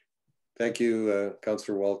 Thank you,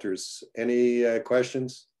 Councillor Walters. Any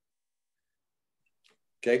questions?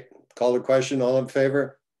 Okay, call the question. All in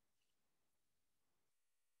favor?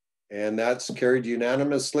 And that's carried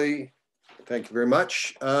unanimously. Thank you very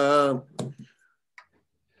much. Al,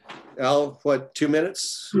 what, 2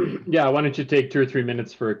 minutes? Yeah, why don't you take 2 or 3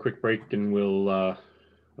 minutes for a quick break, and we'll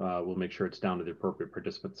make sure it's down to the appropriate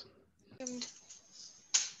participants.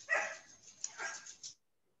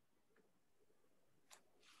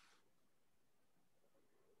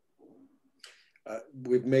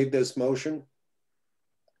 We've made this motion.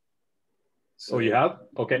 So, oh, you have?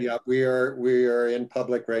 Okay. Yeah, we are in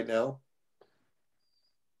public right now.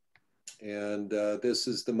 And this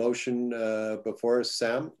is the motion before us.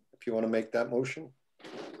 Sam, if you want to make that motion.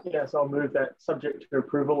 Yes, I'll move that subject to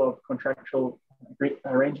approval of contractual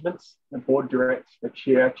arrangements. The board directs the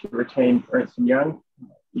chair to retain Ernst & Young,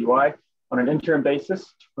 EY, on an interim basis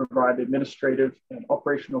to provide administrative and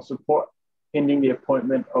operational support pending the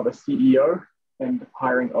appointment of a CEO and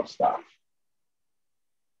hiring of staff.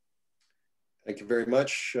 Thank you very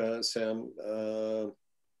much, Sam.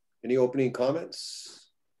 Any opening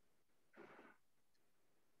comments?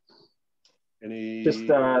 Just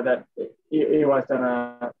that EY's done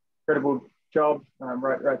a incredible job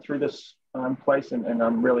right through this place, and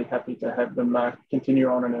I'm really happy to have them continue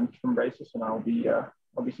on an interim basis, and I'll be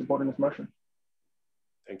supporting this motion.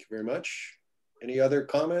 Thank you very much. Any other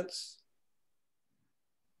comments?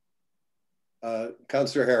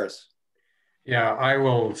 Councillor Harris. Yeah, I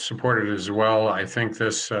will support it as well. I think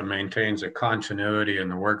this maintains a continuity in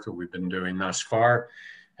the work that we've been doing thus far.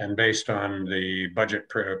 And based on the budget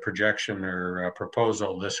projection or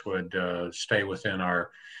proposal, this would stay within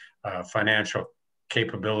our financial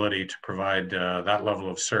capability to provide that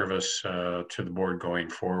level of service to the board going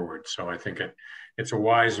forward. So I think it's a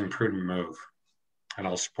wise and prudent move, and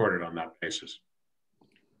I'll support it on that basis.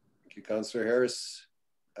 Thank you, Councillor Harris.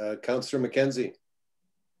 Councillor McKenzie.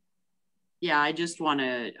 Yeah, I just want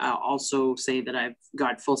to also say that I've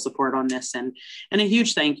got full support on this, and a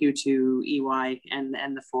huge thank you to EY and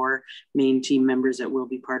the 4 main team members that will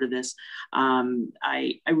be part of this.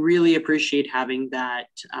 I really appreciate having that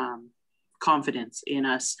confidence in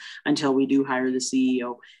us until we do hire the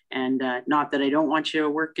CEO. And not that I don't want you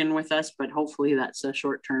working with us, but hopefully that's a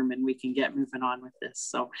short term and we can get moving on with this.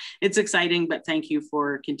 So it's exciting, but thank you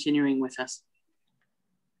for continuing with us.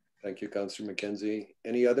 Thank you, Councillor McKenzie.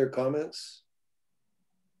 Any other comments?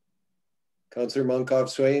 Councillor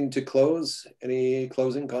Monkoff-Swain to close. Any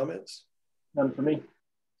closing comments? None for me.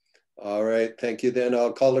 All right, thank you. Then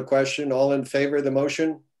I'll call the question. All in favor of the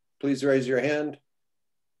motion, please raise your hand.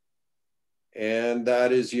 And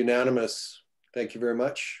that is unanimous. Thank you very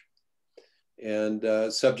much.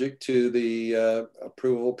 And subject to the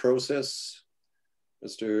approval process,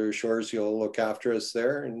 Mr. Shores, you'll look after us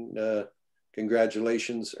there, and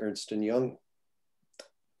congratulations, Ernst & Young.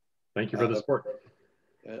 Thank you for the support.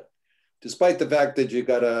 Yeah. Despite the fact that you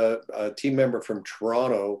got a team member from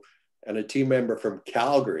Toronto and a team member from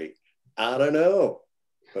Calgary, I don't know,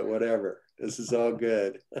 but whatever. This is all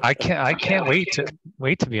good. I can't wait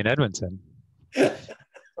to be in Edmonton.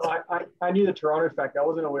 I knew the Toronto factor. I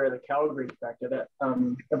wasn't aware of the Calgary factor. That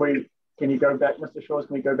can you go back, Mr. Shores?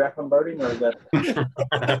 Can we go back on voting, or is that?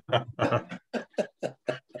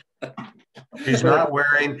 She's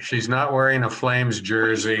not wearing a Flames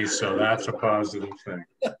jersey, so that's a positive thing.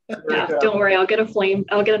 Yeah, don't worry. I'll get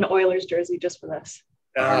an Oilers jersey just for this.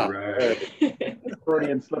 All right.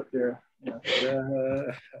 Freudian slip there.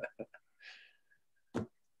 Yeah.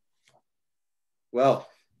 Well,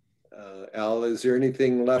 Al, is there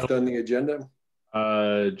anything left on the agenda?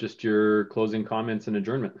 Just your closing comments and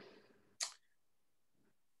adjournment.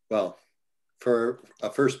 Well, for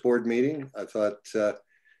a first board meeting, I thought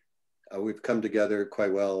we've come together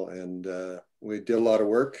quite well, and we did a lot of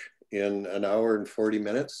work in an hour and 40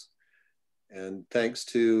 minutes. And thanks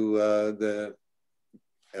to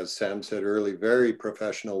as Sam said earlier, very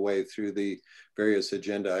professional way through the various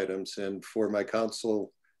agenda items. And for my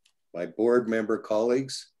council, my board member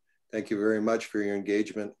colleagues, thank you very much for your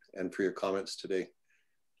engagement and for your comments today.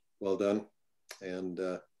 Well done. And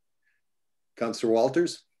Councillor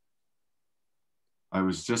Walters. I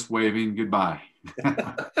was just waving goodbye.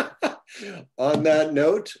 On that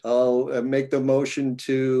note, I'll make the motion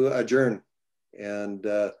to adjourn. And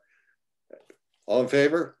all in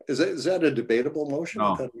favor? Is that a debatable motion?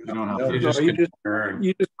 No, you don't have to.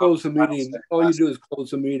 You just close the meeting. All you do is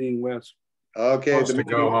close the meeting, Wes. Okay. The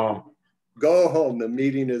go home. Go home. The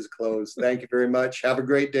meeting is closed. Thank you very much. Have a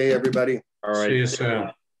great day, everybody. All right. See you soon.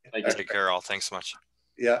 Thank you. Take care, all. Thanks so much.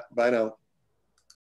 Yeah. Bye now.